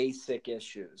pretty basic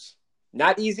issues.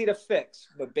 Not easy to fix,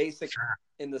 but basic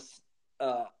in the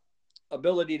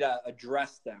ability to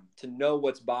address them, to know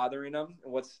what's bothering them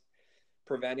and what's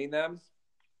preventing them.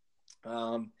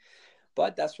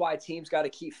 But that's why teams got to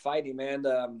keep fighting, man.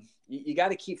 You got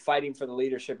to keep fighting for the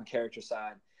leadership and character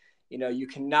side. You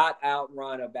cannot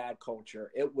outrun a bad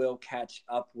culture. It will catch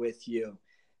up with you.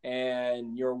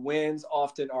 And your wins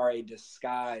often are a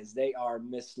disguise. They are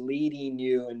misleading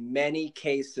you in many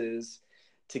cases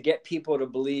to get people to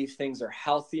believe things are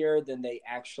healthier than they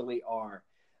actually are.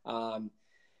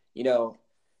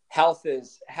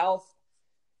 Health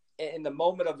in the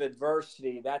moment of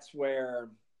adversity. That's where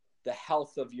the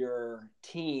health of your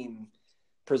team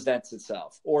presents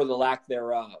itself, or the lack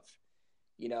thereof,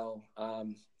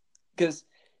 because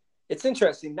it's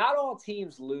interesting. Not all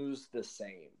teams lose the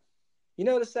same. You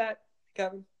notice that,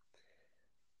 Kevin?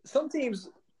 Some teams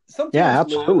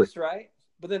absolutely. lose, right?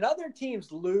 But then other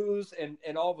teams lose and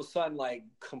all of a sudden, like,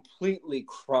 completely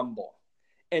crumble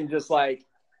and just, like,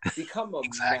 become a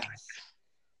Exactly. mess.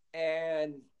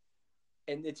 And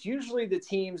And it's usually the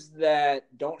teams that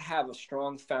don't have a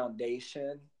strong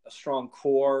foundation, a strong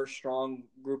core, strong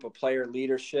group of player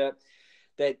leadership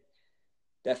that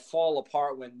fall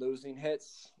apart when losing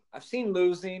hits. I've seen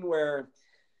losing where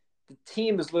the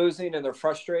team is losing and they're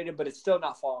frustrated, but it's still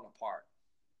not falling apart.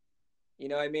 You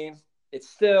know what I mean? It's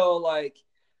still like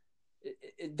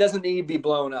it doesn't need to be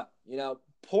blown up. You know,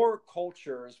 poor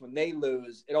cultures, when they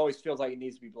lose, it always feels like it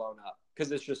needs to be blown up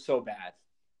because it's just so bad.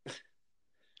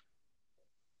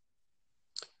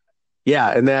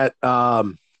 Yeah, and that,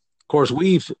 of course,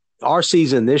 our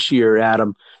season this year,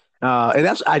 Adam,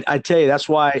 and I tell you, that's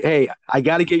why, hey, I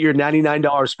got to get your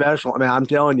 $99 special. I mean, I'm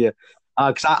telling you,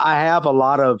 because I have a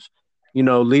lot of,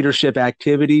 leadership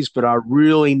activities, but I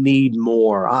really need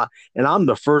more. And I'm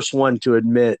the first one to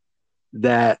admit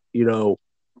that,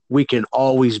 we can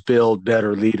always build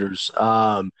better leaders.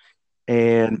 But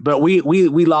we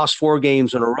lost 4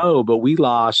 games in a row, but we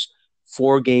lost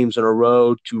 4 games in a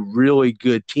row to really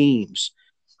good teams.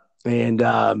 And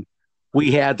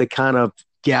we had to kind of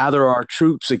gather our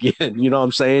troops again, you know what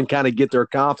I'm saying? Kind of get their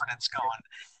confidence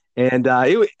going. And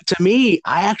to me,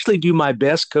 I actually do my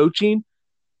best coaching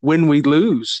when we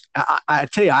lose. I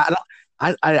tell you,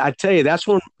 I tell you, that's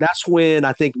when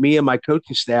I think me and my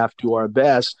coaching staff do our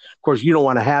best. Of course, you don't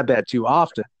want to have that too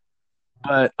often.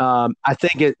 But I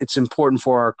think it's important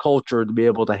for our culture to be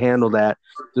able to handle that.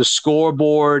 The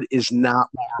scoreboard is not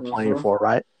what we're playing for,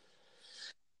 right?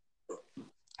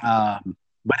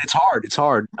 But it's hard. It's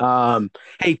hard.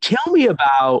 Hey, tell me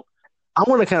about – I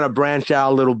want to kind of branch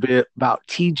out a little bit about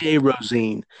TJ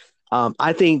Rosene.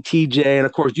 I think TJ, and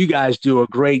of course you guys do a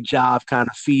great job kind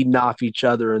of feeding off each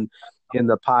other in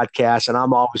the podcast, and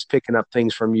I'm always picking up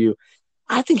things from you.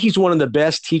 I think he's one of the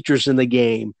best teachers in the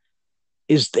game.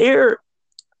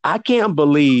 I can't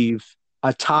believe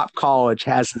a top college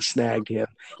hasn't snagged him.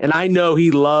 And I know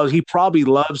he probably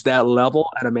loves that level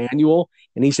at Emmanuel,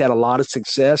 and he's had a lot of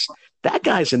success. That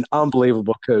guy's an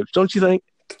unbelievable coach, don't you think?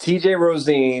 TJ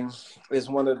Rosene is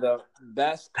one of the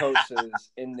best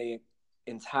coaches in the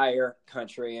entire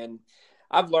country. And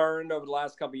I've learned over the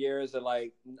last couple of years that,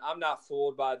 like, I'm not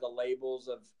fooled by the labels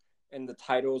and the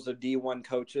titles of D1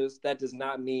 coaches. That does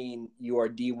not mean you're a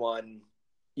D1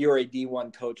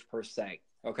 coach per se.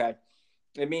 Okay.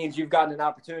 It means you've gotten an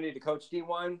opportunity to coach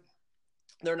D1.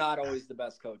 They're not always the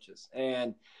best coaches.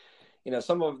 And,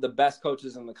 some of the best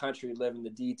coaches in the country live in the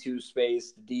D2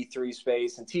 space, the D3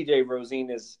 space. And TJ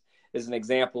Rosene is an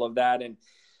example of that. And,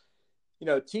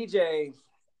 TJ,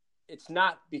 it's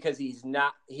not because he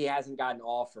hasn't gotten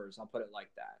offers. I'll put it like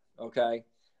that. Okay.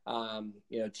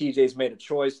 TJ's made a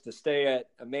choice to stay at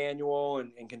Emmanuel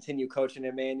and continue coaching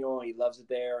Emmanuel. He loves it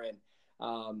there. And,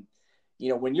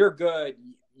 when you're good,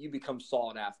 you become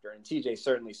sought after. And TJ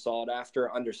certainly sought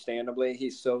after, understandably.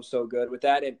 He's so good with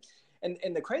that.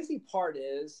 And the crazy part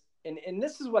is, and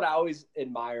this is what I always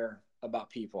admire about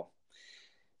people,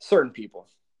 certain people.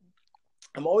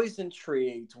 I'm always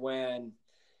intrigued when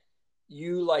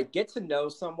you get to know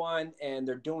someone and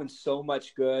they're doing so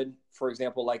much good. For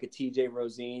example, like a TJ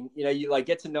Rosene, you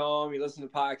get to know him, you listen to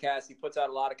podcasts, he puts out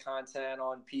a lot of content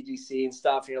on PGC and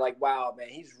stuff. And you're like, wow, man,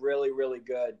 he's really, really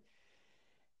good.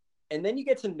 And then you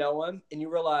get to know him and you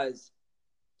realize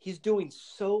he's doing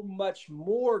so much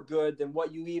more good than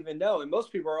what you even know. And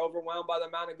most people are overwhelmed by the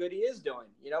amount of good he is doing,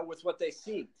 with what they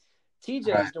see.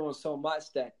 TJ is doing so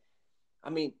much that,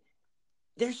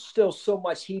 there's still so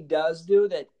much he does do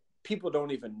that people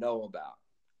don't even know about.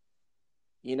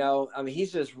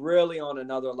 He's just really on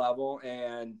another level.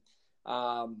 And,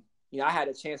 I had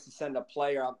a chance to send a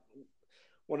player.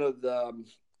 One of the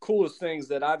coolest things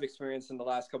that I've experienced in the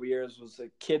last couple of years was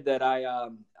a kid that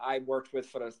I worked with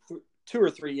for the 2 or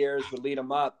 3 years, would lead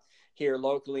him up here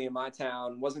locally in my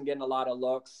town. Wasn't getting a lot of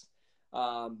looks,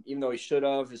 even though he should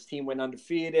have. His team went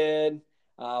undefeated,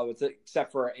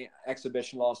 except for an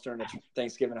exhibition loss during the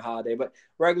Thanksgiving holiday. But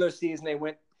regular season, they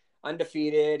went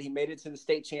undefeated. He made it to the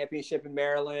state championship in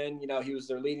Maryland. He was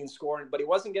their leading scorer, but he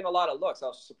wasn't getting a lot of looks. I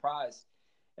was surprised.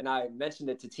 And I mentioned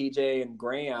it to TJ and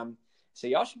Graham. So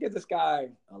y'all should give this guy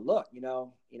a look.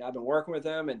 I've been working with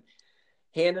him, and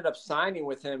he ended up signing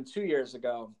with him 2 years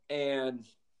ago. And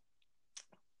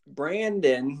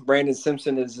Brandon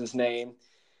Simpson is his name,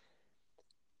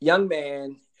 young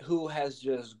man who has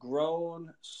just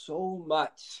grown so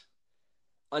much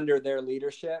under their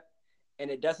leadership. And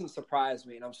it doesn't surprise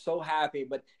me. And I'm so happy,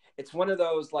 but it's one of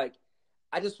those,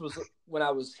 when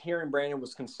I was hearing Brandon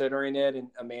was considering it and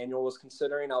Emmanuel was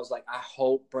considering, I was like, I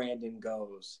hope Brandon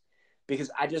goes.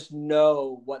 Because I just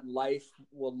know what life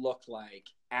will look like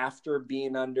after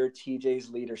being under TJ's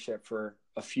leadership for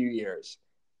a few years.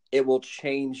 It will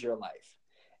change your life.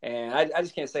 And I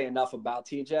just can't say enough about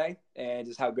TJ and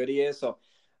just how good he is. So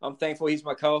I'm thankful he's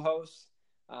my co-host.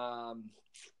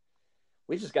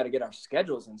 We just got to get our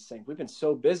schedules in sync. We've been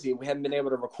so busy. We haven't been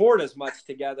able to record as much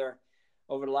together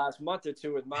over the last month or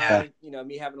two with me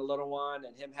having a little one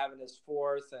and him having his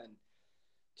fourth and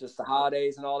just the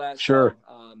holidays and all that. Sure.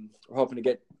 So, we're hoping to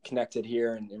get connected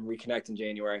here and reconnect in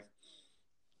January.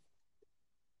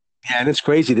 Yeah, and it's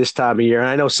crazy this time of year. And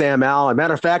I know Sam Allen.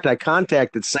 Matter of fact, I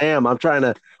contacted Sam. I'm trying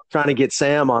to get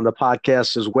Sam on the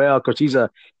podcast as well because he's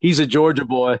a Georgia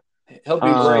boy. He'll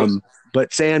be great.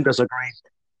 But Sam does a great.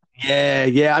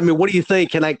 Yeah. I mean, what do you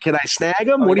think? Can I snag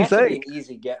him? What do you think? Be an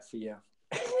easy get for you.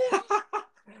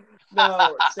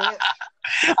 No, Sam.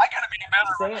 I gotta be a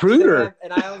better recruiter. Sam,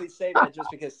 and I only say that just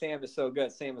because Sam is so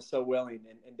good. Sam is so willing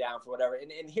and down for whatever.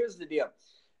 And here's the deal.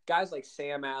 Guys like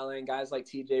Sam Allen, guys like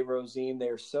TJ Rosine,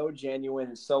 they're so genuine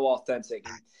and so authentic.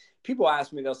 And people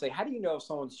ask me, they'll say, how do you know if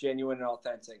someone's genuine and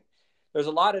authentic? There's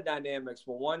a lot of dynamics,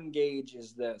 but one gauge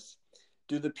is this.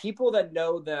 Do the people that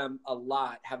know them a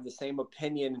lot have the same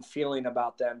opinion and feeling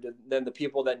about them than the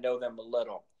people that know them a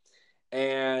little?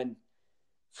 And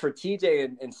for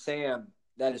TJ and Sam,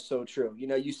 that is so true.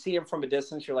 You see them from a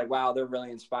distance, you're like, wow, they're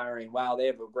really inspiring. Wow, they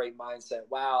have a great mindset.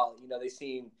 Wow, they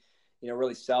seem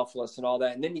really selfless and all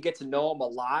that. And then you get to know them a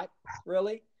lot,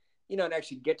 really, and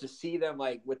actually get to see them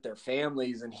like with their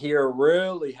families and hear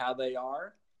really how they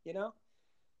are,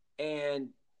 and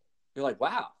you're like,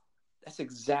 wow, that's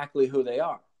exactly who they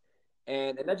are.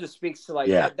 And that just speaks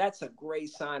to that's a great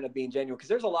sign of being genuine. Because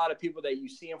there's a lot of people that you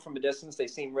see them from a distance. They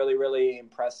seem really, really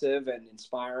impressive and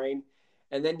inspiring.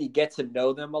 And then you get to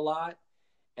know them a lot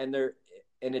and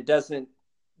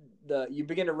you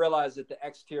begin to realize that the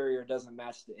exterior doesn't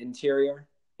match the interior,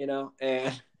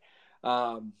 and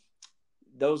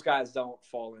those guys don't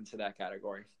fall into that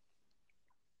category.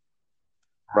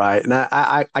 Right. And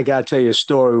I got to tell you a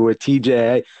story with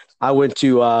TJ. I went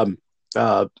to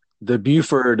the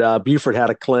Buford had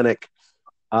a clinic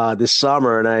this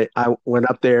summer, and I went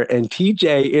up there, and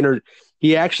TJ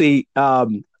he actually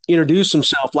introduced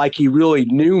himself like he really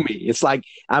knew me. It's like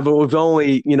we've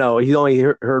only, he's only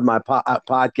heard my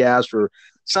podcast, or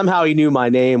somehow he knew my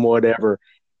name or whatever.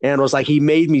 And it was like he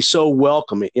made me so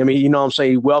welcoming. I mean, you know what I'm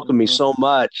saying? He welcomed me so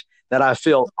much that I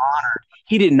feel honored.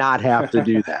 He did not have to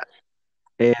do that.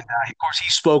 And, of course, he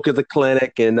spoke at the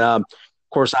clinic, and, of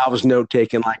course, I was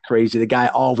note-taking like crazy. The guy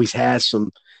always has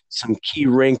some key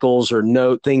wrinkles or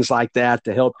things like that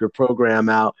to help your program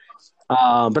out.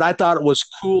 But I thought it was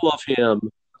cool of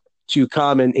him to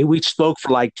come, and we spoke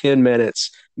for like 10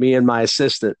 minutes, me and my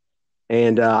assistant.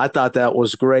 And I thought that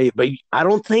was great. But I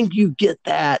don't think you get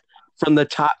that from the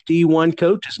top D1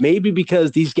 coaches, maybe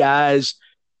because these guys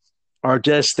are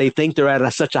they think they're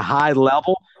at such a high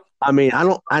level. I mean,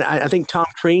 I think Tom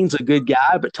Crean's a good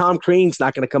guy, but Tom Crean's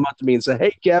not going to come up to me and say,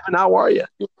 hey, Kevin, how are you?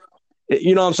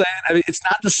 You know what I'm saying? I mean, it's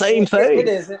not the same thing. It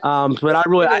isn't. But I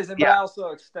really, but I also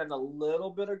extend a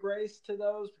little bit of grace to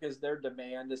those because their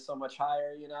demand is so much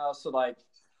higher, So like,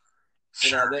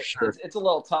 sure. It's a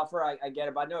little tougher. I get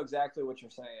it, but I know exactly what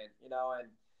you're saying,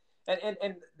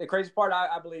 And the crazy part,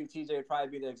 I believe TJ would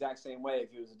probably be the exact same way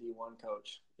if he was a D1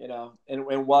 coach,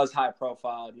 and was high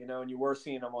profile, and you were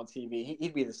seeing him on TV.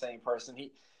 He'd be the same person.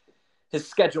 His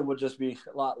schedule would just be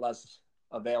a lot less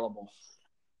available.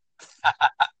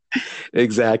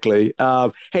 Exactly.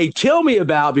 Hey,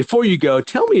 before you go,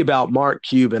 tell me about Mark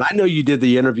Cuban. I know you did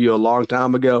the interview a long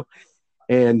time ago,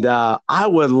 and I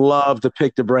would love to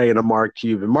pick the brain of Mark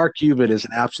Cuban. Mark Cuban is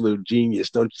an absolute genius,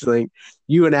 don't you think?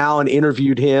 You and Alan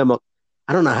interviewed him.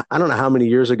 I don't know how many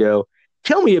years ago.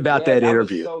 Tell me about that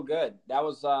interview. That was so good. That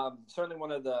was certainly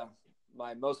one of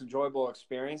my most enjoyable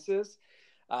experiences.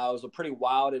 It was a pretty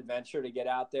wild adventure to get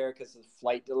out there because of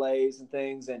flight delays and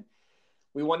things, and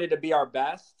we wanted to be our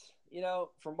best,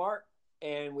 for Mark,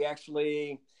 and we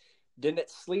actually didn't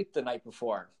sleep the night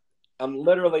before. I'm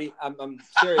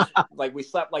serious. Like, we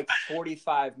slept like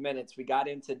 45 minutes. We got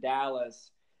into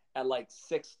Dallas at like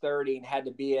 6:30 and had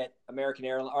to be at American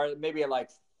Airlines, or maybe at like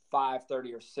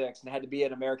 5:30 or 6, and had to be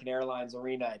at American Airlines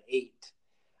Arena at 8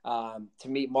 to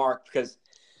meet Mark because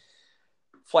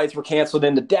flights were canceled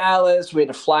into Dallas. We had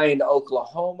to fly into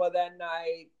Oklahoma that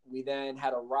night. We then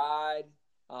had a ride.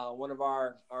 One of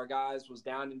our guys was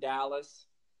down in Dallas.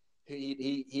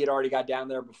 He had already got down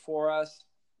there before us.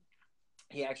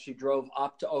 He actually drove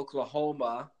up to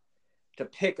Oklahoma to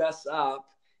pick us up,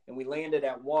 and we landed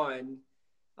at 1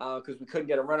 because we couldn't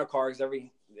get a rental car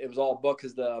because it was all booked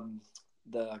because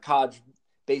the College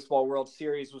Baseball World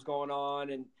Series was going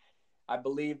on, and I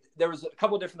believe there was a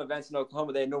couple of different events in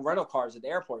Oklahoma. They had no rental cars at the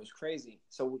airport. It was crazy.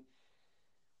 So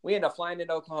we ended up flying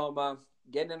into Oklahoma,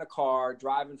 getting in a car,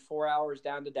 driving 4 hours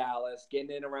down to Dallas,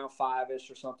 getting in around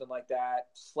 5-ish or something like that,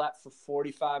 slept for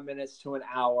 45 minutes to an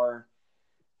hour,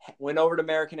 went over to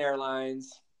American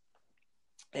Airlines,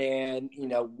 and,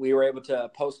 we were able to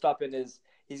post up in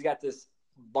he's got this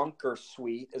bunker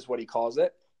suite is what he calls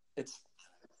it. It's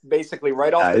basically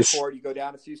right off the court. You go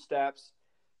down a few steps,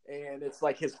 and it's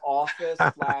like his office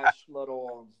 /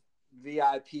 little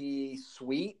VIP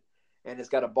suite. And it's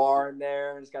got a bar in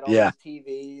there, and it's got all these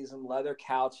TVs and leather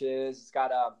couches. It's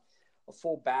got a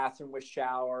full bathroom with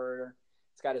shower.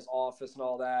 It's got his office and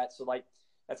all that. So,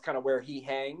 that's kind of where he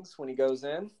hangs when he goes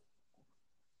in.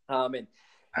 And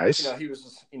nice. He was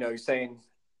just, he's saying,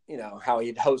 how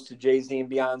he'd hosted Jay-Z and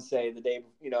Beyonce the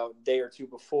day or two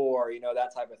before,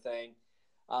 that type of thing.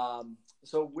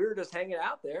 So we were just hanging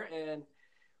out there, and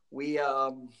we,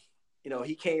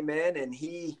 he came in, and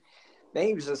he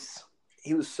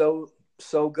was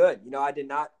so good.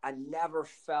 I never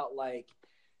felt like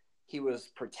he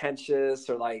was pretentious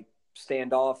or like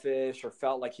standoffish or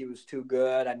felt like he was too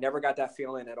good. I never got that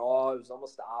feeling at all. It was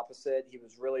almost the opposite. He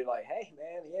was really like, hey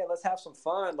man, yeah, let's have some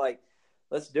fun. Like,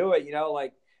 let's do it.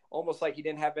 Like almost like he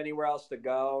didn't have anywhere else to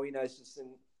go. He's just in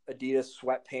Adidas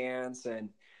sweatpants and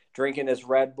drinking his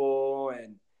Red Bull.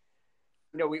 And,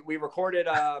 we recorded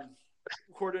an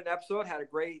episode, had a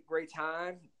great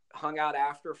time. Hung out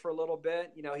after for a little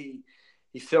bit.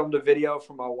 He filmed a video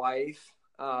for my wife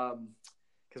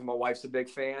because my wife's a big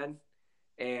fan.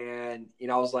 And,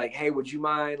 I was like, hey, would you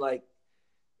mind,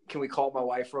 can we call my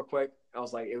wife real quick? I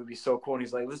was like, it would be so cool. And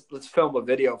he's like, let's film a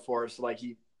video for us. So,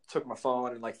 he took my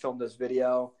phone and, filmed this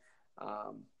video.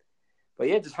 But,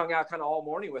 yeah, just hung out kind of all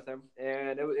morning with him.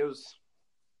 And it was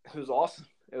awesome.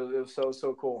 It was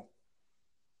so cool.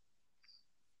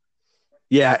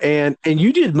 Yeah, and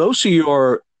you did most of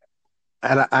your –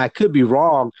 and I could be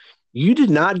wrong. You did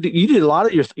a lot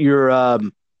of your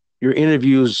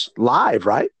interviews live,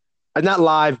 right? Not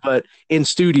live, but in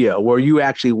studio, where you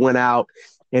actually went out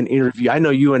and interviewed. I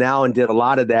know you and Alan did a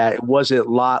lot of that. It wasn't a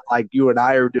lot like you and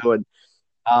I are doing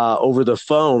over the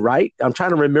phone, right? I'm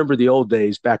trying to remember the old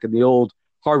days, back in the old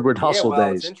Hardwood Hustle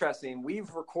days. It's interesting.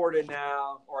 We've recorded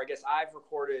now, or I guess I've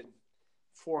recorded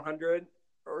 400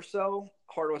 or so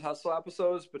Hardwood Hustle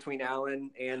episodes between Alan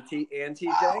and TJ.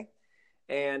 Wow.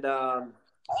 And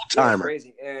it's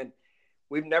crazy. And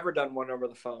we've never done one over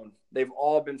the phone. They've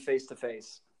all been face to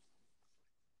face.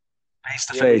 Face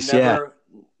to face, yeah.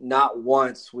 Not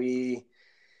once. We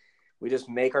just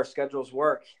make our schedules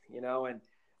work, And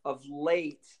of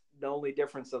late, the only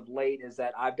difference of late is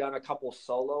that I've done a couple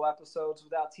solo episodes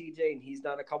without TJ, and he's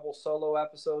done a couple solo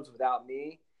episodes without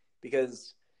me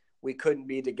because we couldn't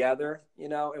be together,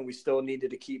 and we still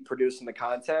needed to keep producing the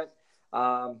content.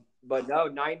 But no,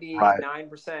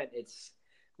 99%, it's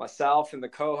myself and the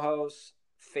co-host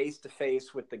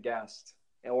face-to-face with the guest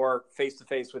or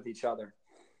face-to-face with each other.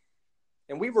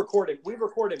 And we recorded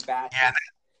batches,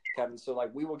 Kevin. So,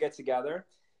 we will get together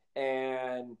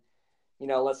and,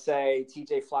 let's say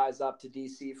TJ flies up to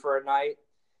DC for a night.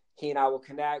 He and I will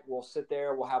connect. We'll sit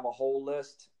there. We'll have a whole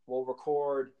list. We'll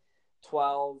record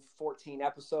 12, 14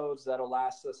 episodes. That'll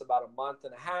last us about a month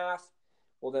and a half.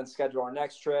 We'll then schedule our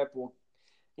next trip. We'll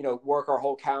work our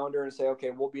whole calendar and say, okay,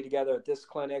 we'll be together at this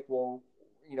clinic. We'll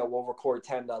record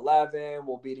 10 to 11.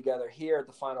 We'll be together here at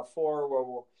the Final Four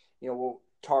where we'll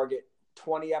target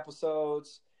 20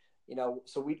 episodes.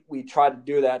 So we try to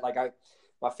do that.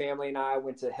 My family and I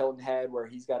went to Hilton Head where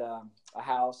he's got a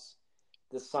house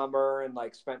this summer and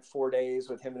spent 4 days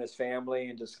with him and his family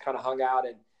and just kind of hung out.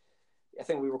 And I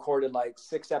think we recorded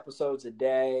 6 episodes a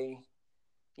day,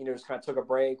 just kind of took a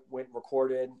break, went and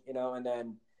recorded, and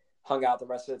then hung out the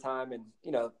rest of the time. And,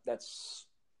 that's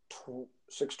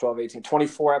 6, 12, 18,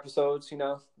 24 episodes,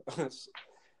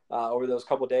 over those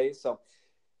couple of days. So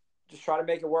just try to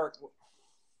make it work.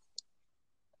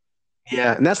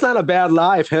 Yeah. And that's not a bad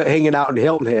life hanging out in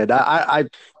Hilton Head. I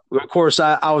of course,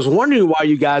 I was wondering why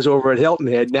you guys are over at Hilton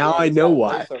Head. Now I know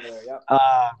why.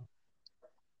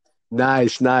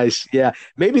 Nice. Yeah.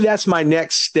 Maybe that's my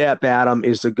next step, Adam,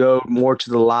 is to go more to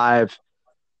the live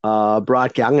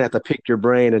broadcast. I'm going to have to pick your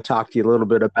brain and talk to you a little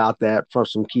bit about that for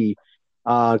some key.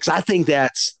 Because I think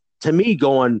that's, to me,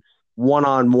 going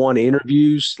one-on-one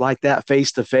interviews like that,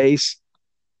 face-to-face,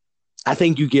 I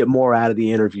think you get more out of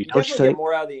the interview. Don't you think? Get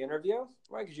more out of the interview,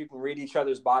 right? Because you can read each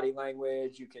other's body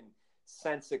language. You can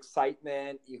sense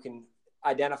excitement. You can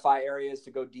identify areas to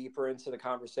go deeper into the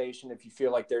conversation if you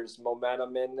feel like there's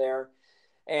momentum in there.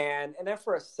 And then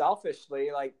for us selfishly,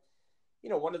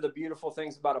 one of the beautiful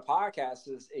things about a podcast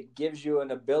is it gives you an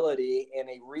ability and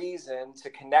a reason to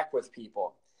connect with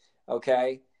people.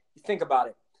 Okay. Think about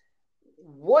it.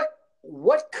 What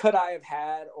what could I have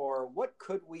had, or what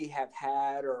could we have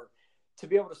had, or to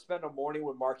be able to spend a morning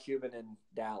with Mark Cuban in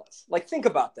Dallas? Like, think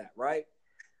about that, right?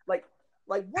 Like,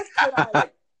 what could I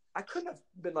like? I couldn't have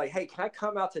been like, hey, can I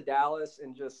come out to Dallas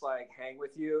and just like hang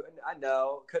with you? And I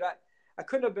know, could I? I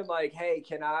couldn't have been like, hey,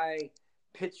 can I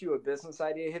pitch you a business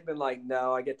idea? He'd been like,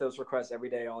 no, I get those requests every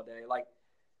day, all day. Like,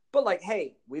 but like,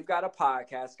 hey, we've got a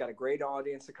podcast, got a great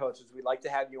audience of coaches. We'd like to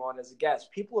have you on as a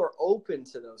guest. People are open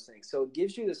to those things. So it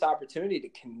gives you this opportunity to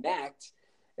connect.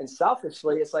 And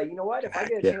selfishly, it's like, you know what? If I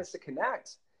get a chance to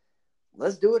connect,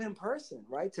 let's do it in person,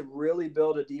 right? To really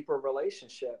build a deeper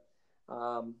relationship.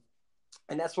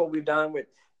 And that's what we've done with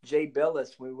Jay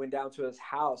Billis. We went down to his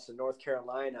house in North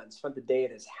Carolina and spent the day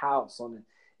at his house and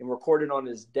recorded on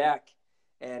his deck,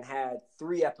 and had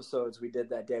 3 episodes we did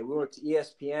that day. We went to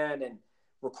ESPN and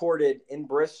recorded in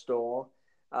Bristol,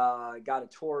 got a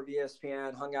tour of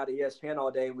ESPN, hung out at ESPN all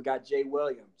day. We got Jay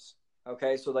Williams.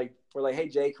 Okay. So like, we're like, hey,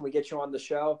 Jay, can we get you on the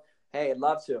show? Hey, I'd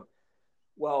love to.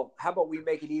 Well, how about we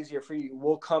make it easier for you?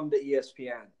 We'll come to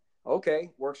ESPN. Okay.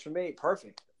 Works for me.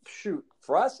 Perfect. Shoot,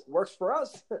 for us, it works for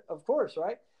us. Of course.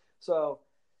 Right. So,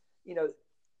 you know,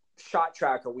 Shot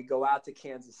Tracker, we go out to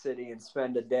Kansas City and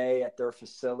spend a day at their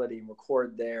facility and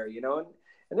record there, you know,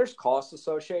 and there's costs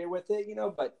associated with it, you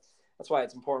know, but that's why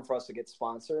it's important for us to get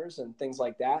sponsors and things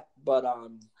like that. But,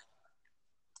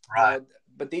 right.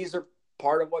 But these are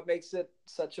part of what makes it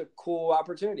such a cool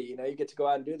opportunity. You know, you get to go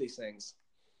out and do these things.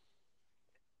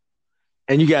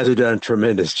 And you guys have done a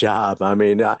tremendous job. I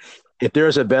mean, if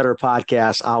there's a better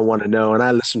podcast, I want to know. And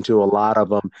I listen to a lot of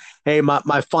them. Hey,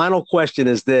 my final question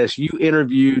is this. You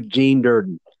interviewed Gene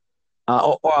Durden.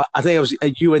 Or I think it was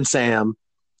you and Sam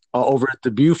over at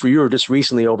the Buford. You were just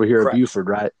recently over here Correct. at Buford,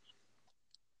 right?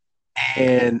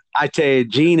 And I tell you,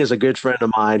 Gene is a good friend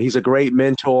of mine. He's a great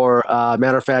mentor.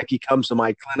 Matter of fact, he comes to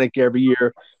my clinic every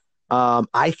year.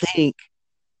 I think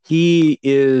he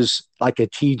is like a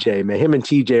TJ, man. Him and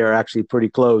TJ are actually pretty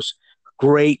close.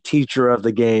 Great teacher of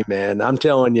the game, man. I'm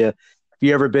telling you, if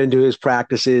you ever been to his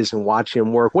practices and watch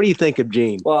him work, what do you think of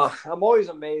Gene? Well, I'm always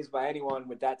amazed by anyone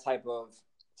with that type of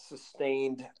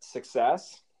sustained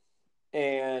success.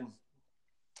 And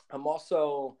I'm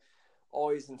also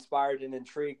always inspired and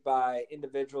intrigued by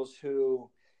individuals who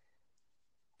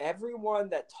everyone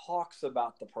that talks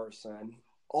about the person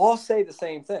all say the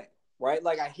same thing, right?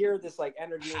 Like I hear this like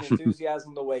energy and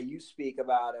enthusiasm, the way you speak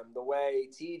about him, the way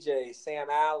TJ, Sam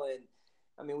Allen,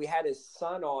 I mean, we had his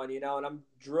son on, you know, and I'm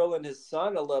drilling his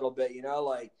son a little bit, you know,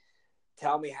 like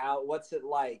tell me what's it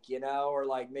like, you know, or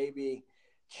like maybe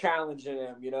challenging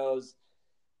him, you know,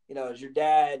 is your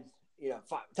dad, you know,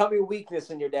 tell me a weakness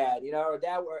in your dad, you know,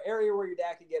 or area where your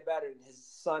dad could get better. And his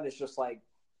son is just like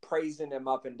praising him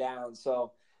up and down.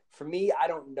 So for me, I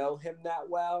don't know him that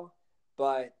well,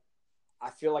 but I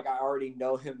feel like I already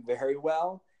know him very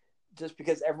well just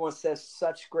because everyone says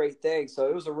such great things. So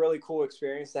it was a really cool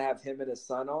experience to have him and his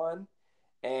son on.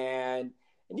 And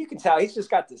you can tell he's just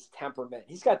got this temperament.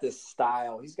 He's got this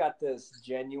style. He's got this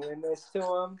genuineness to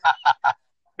him.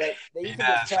 That you can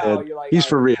just tell, you're like, he's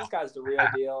for real. This guy's the real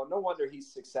deal. No wonder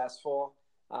he's successful.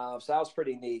 So that was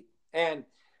pretty neat. And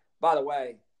by the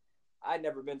way, I'd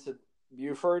never been to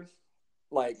Buford.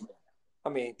 Like, I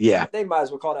mean, yeah, they might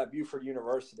as well call that Buford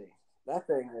University. That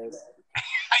thing is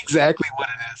exactly what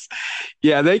it is.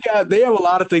 Yeah, they have a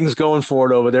lot of things going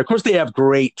for it over there. Of course, they have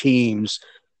great teams,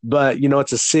 but you know,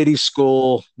 it's a city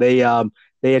school. They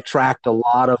attract a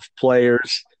lot of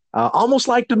players, almost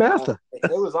like DeMatha.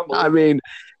 It was unbelievable. I mean,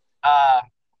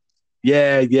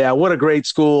 yeah, what a great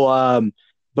school.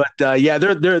 But yeah,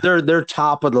 they're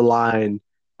top of the line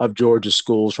of Georgia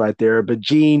schools right there. But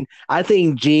I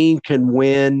think Gene can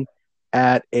win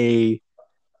at a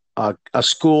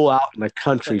school out in the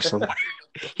country somewhere.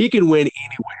 He can win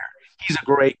anywhere. He's a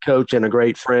great coach and a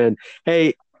great friend.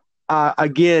 Hey,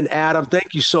 again, Adam,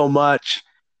 thank you so much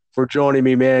for joining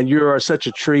me, man. You are such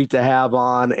a treat to have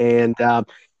on. And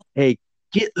hey,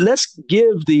 let's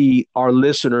give our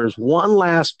listeners one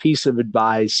last piece of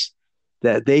advice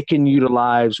that they can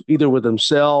utilize either with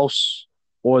themselves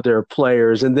or their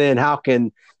players. And then how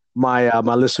can my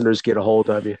listeners get a hold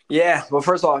of you? Yeah. Well,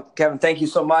 first of all, Kevin, thank you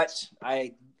so much.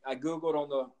 I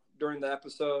Googled during the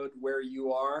episode where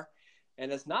you are,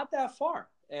 and it's not that far.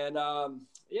 And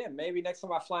yeah, maybe next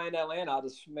time I fly in Atlanta, I'll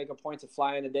just make a point to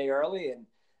fly in a day early, and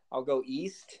I'll go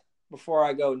east before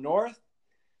I go north,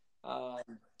 and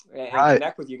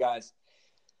connect with you guys.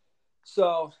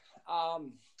 So,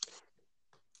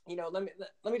 you know,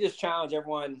 let me just challenge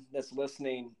everyone that's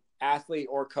listening, athlete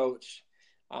or coach.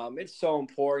 It's so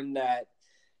important that,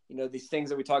 you know, these things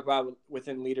that we talk about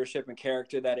within leadership and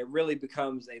character, that it really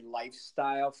becomes a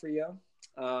lifestyle for you.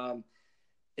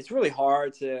 it's really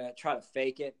hard to try to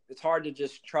fake it. It's hard to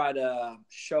just try to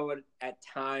show it at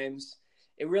times.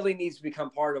 It really needs to become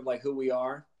part of like who we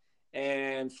are.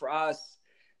 And for us,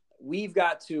 we've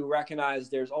got to recognize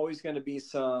there's always going to be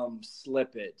some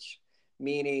slippage,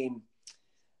 meaning,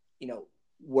 you know,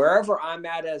 wherever I'm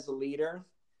at as a leader,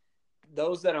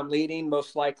 those that I'm leading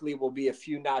most likely will be a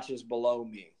few notches below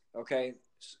me. Okay.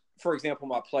 For example,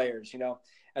 my players, you know,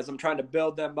 as I'm trying to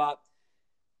build them up,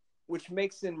 which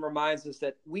makes and reminds us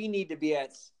that we need to be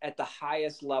at the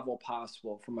highest level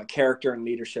possible from a character and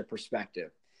leadership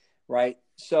perspective, right?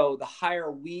 So the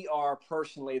higher we are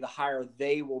personally, the higher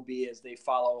they will be as they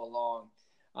follow along.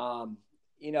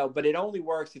 You know, but it only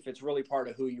works if it's really part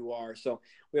of who you are. So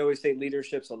we always say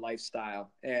leadership's a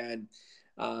lifestyle. And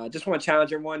just want to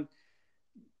challenge everyone,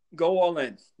 go all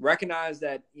in. Recognize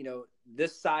that, you know,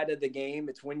 this side of the game,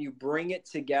 it's when you bring it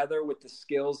together with the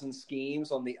skills and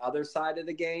schemes on the other side of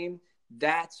the game,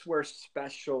 that's where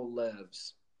special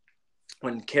lives.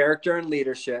 When character and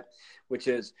leadership, which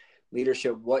is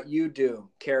leadership, what you do,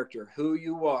 character, who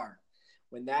you are,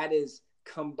 when that is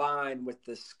combined with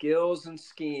the skills and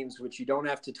schemes, which you don't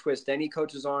have to twist any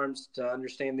coach's arms to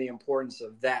understand the importance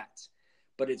of that.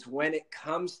 But it's when it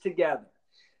comes together,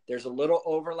 there's a little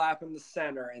overlap in the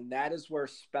center, and that is where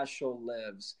special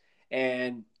lives.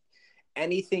 And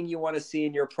anything you want to see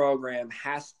in your program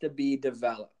has to be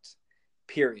developed,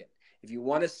 period. If you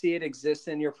want to see it exist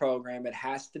in your program, it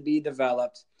has to be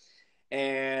developed.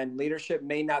 And leadership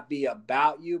may not be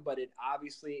about you, but it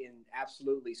obviously and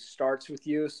absolutely starts with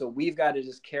you. So we've got to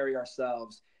just carry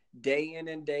ourselves day in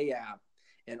and day out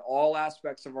in all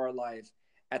aspects of our life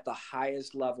at the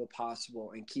highest level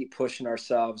possible and keep pushing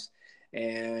ourselves,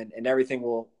 and everything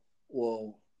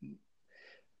will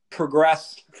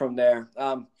progress from there.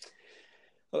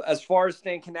 As far as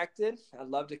staying connected, I'd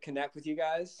love to connect with you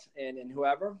guys and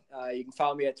whoever. You can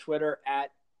follow me at Twitter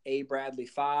at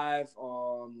 @abradley5.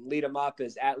 Lead 'em Up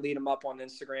is at Lead 'em Up on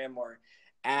Instagram, or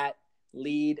at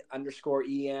lead_em_up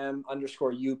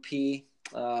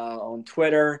on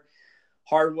Twitter.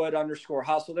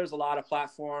 Hardwood_hustle. There's a lot of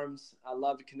platforms. I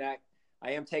love to connect.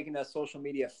 I am taking a social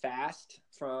media fast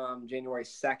from January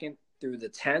 2nd through the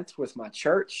 10th with my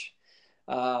church.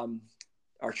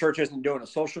 Our church isn't doing a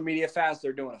social media fast.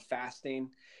 They're doing a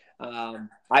fasting.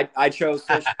 I chose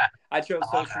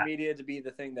social media to be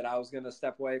the thing that I was going to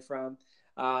step away from.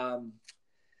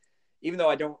 Even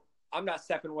though I'm not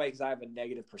stepping away because I have a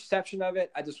negative perception of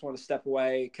it. I just want to step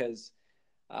away because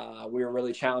we were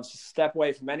really challenged to step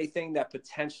away from anything that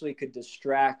potentially could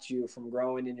distract you from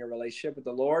growing in your relationship with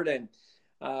the Lord. And,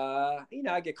 you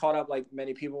know, I get caught up like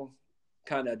many people,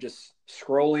 kind of just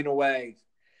scrolling away.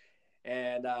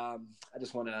 And I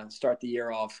just want to start the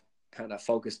year off kind of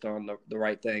focused on the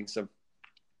right thing. So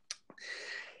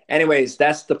anyways,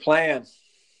 that's the plan.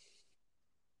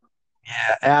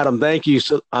 Yeah, Adam, thank you.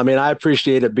 So, I mean, I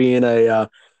appreciate it being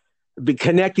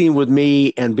connecting with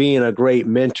me and being a great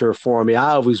mentor for me.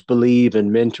 I always believe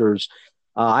in mentors.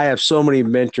 I have so many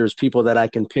mentors, people that I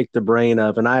can pick the brain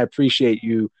of, and I appreciate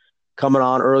you coming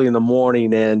on early in the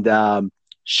morning and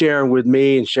sharing with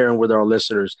me and sharing with our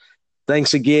listeners.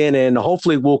 Thanks again, and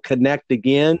hopefully we'll connect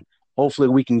again. Hopefully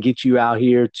we can get you out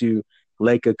here to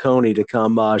Lake Oconee to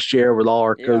come share with all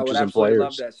our coaches and players. I would absolutely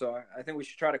love that. So I think we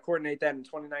should try to coordinate that in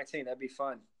 2019. That'd be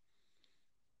fun.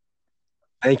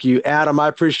 Thank you, Adam. I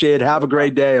appreciate it. Have a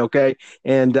great day, okay?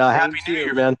 And Happy New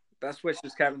Year, man. Best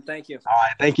wishes, Kevin. Thank you. All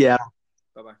right. Thank you, Adam.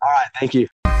 Bye-bye. All right. Thank you.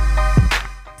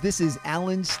 This is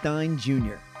Alan Stein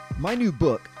Jr. My new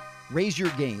book, Raise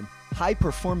Your Game, High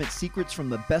Performance Secrets from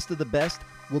the Best of the Best,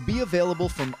 will be available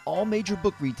from all major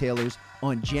book retailers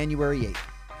on January 8th.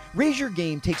 Raise Your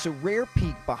Game takes a rare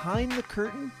peek behind the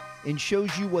curtain and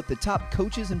shows you what the top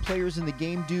coaches and players in the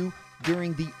game do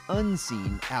during the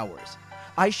unseen hours.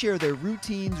 I share their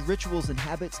routines, rituals, and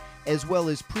habits, as well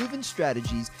as proven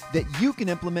strategies that you can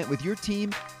implement with your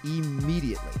team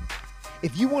immediately.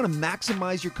 If you want to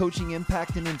maximize your coaching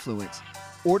impact and influence,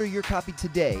 order your copy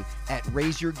today at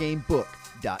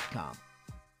raiseyourgamebook.com.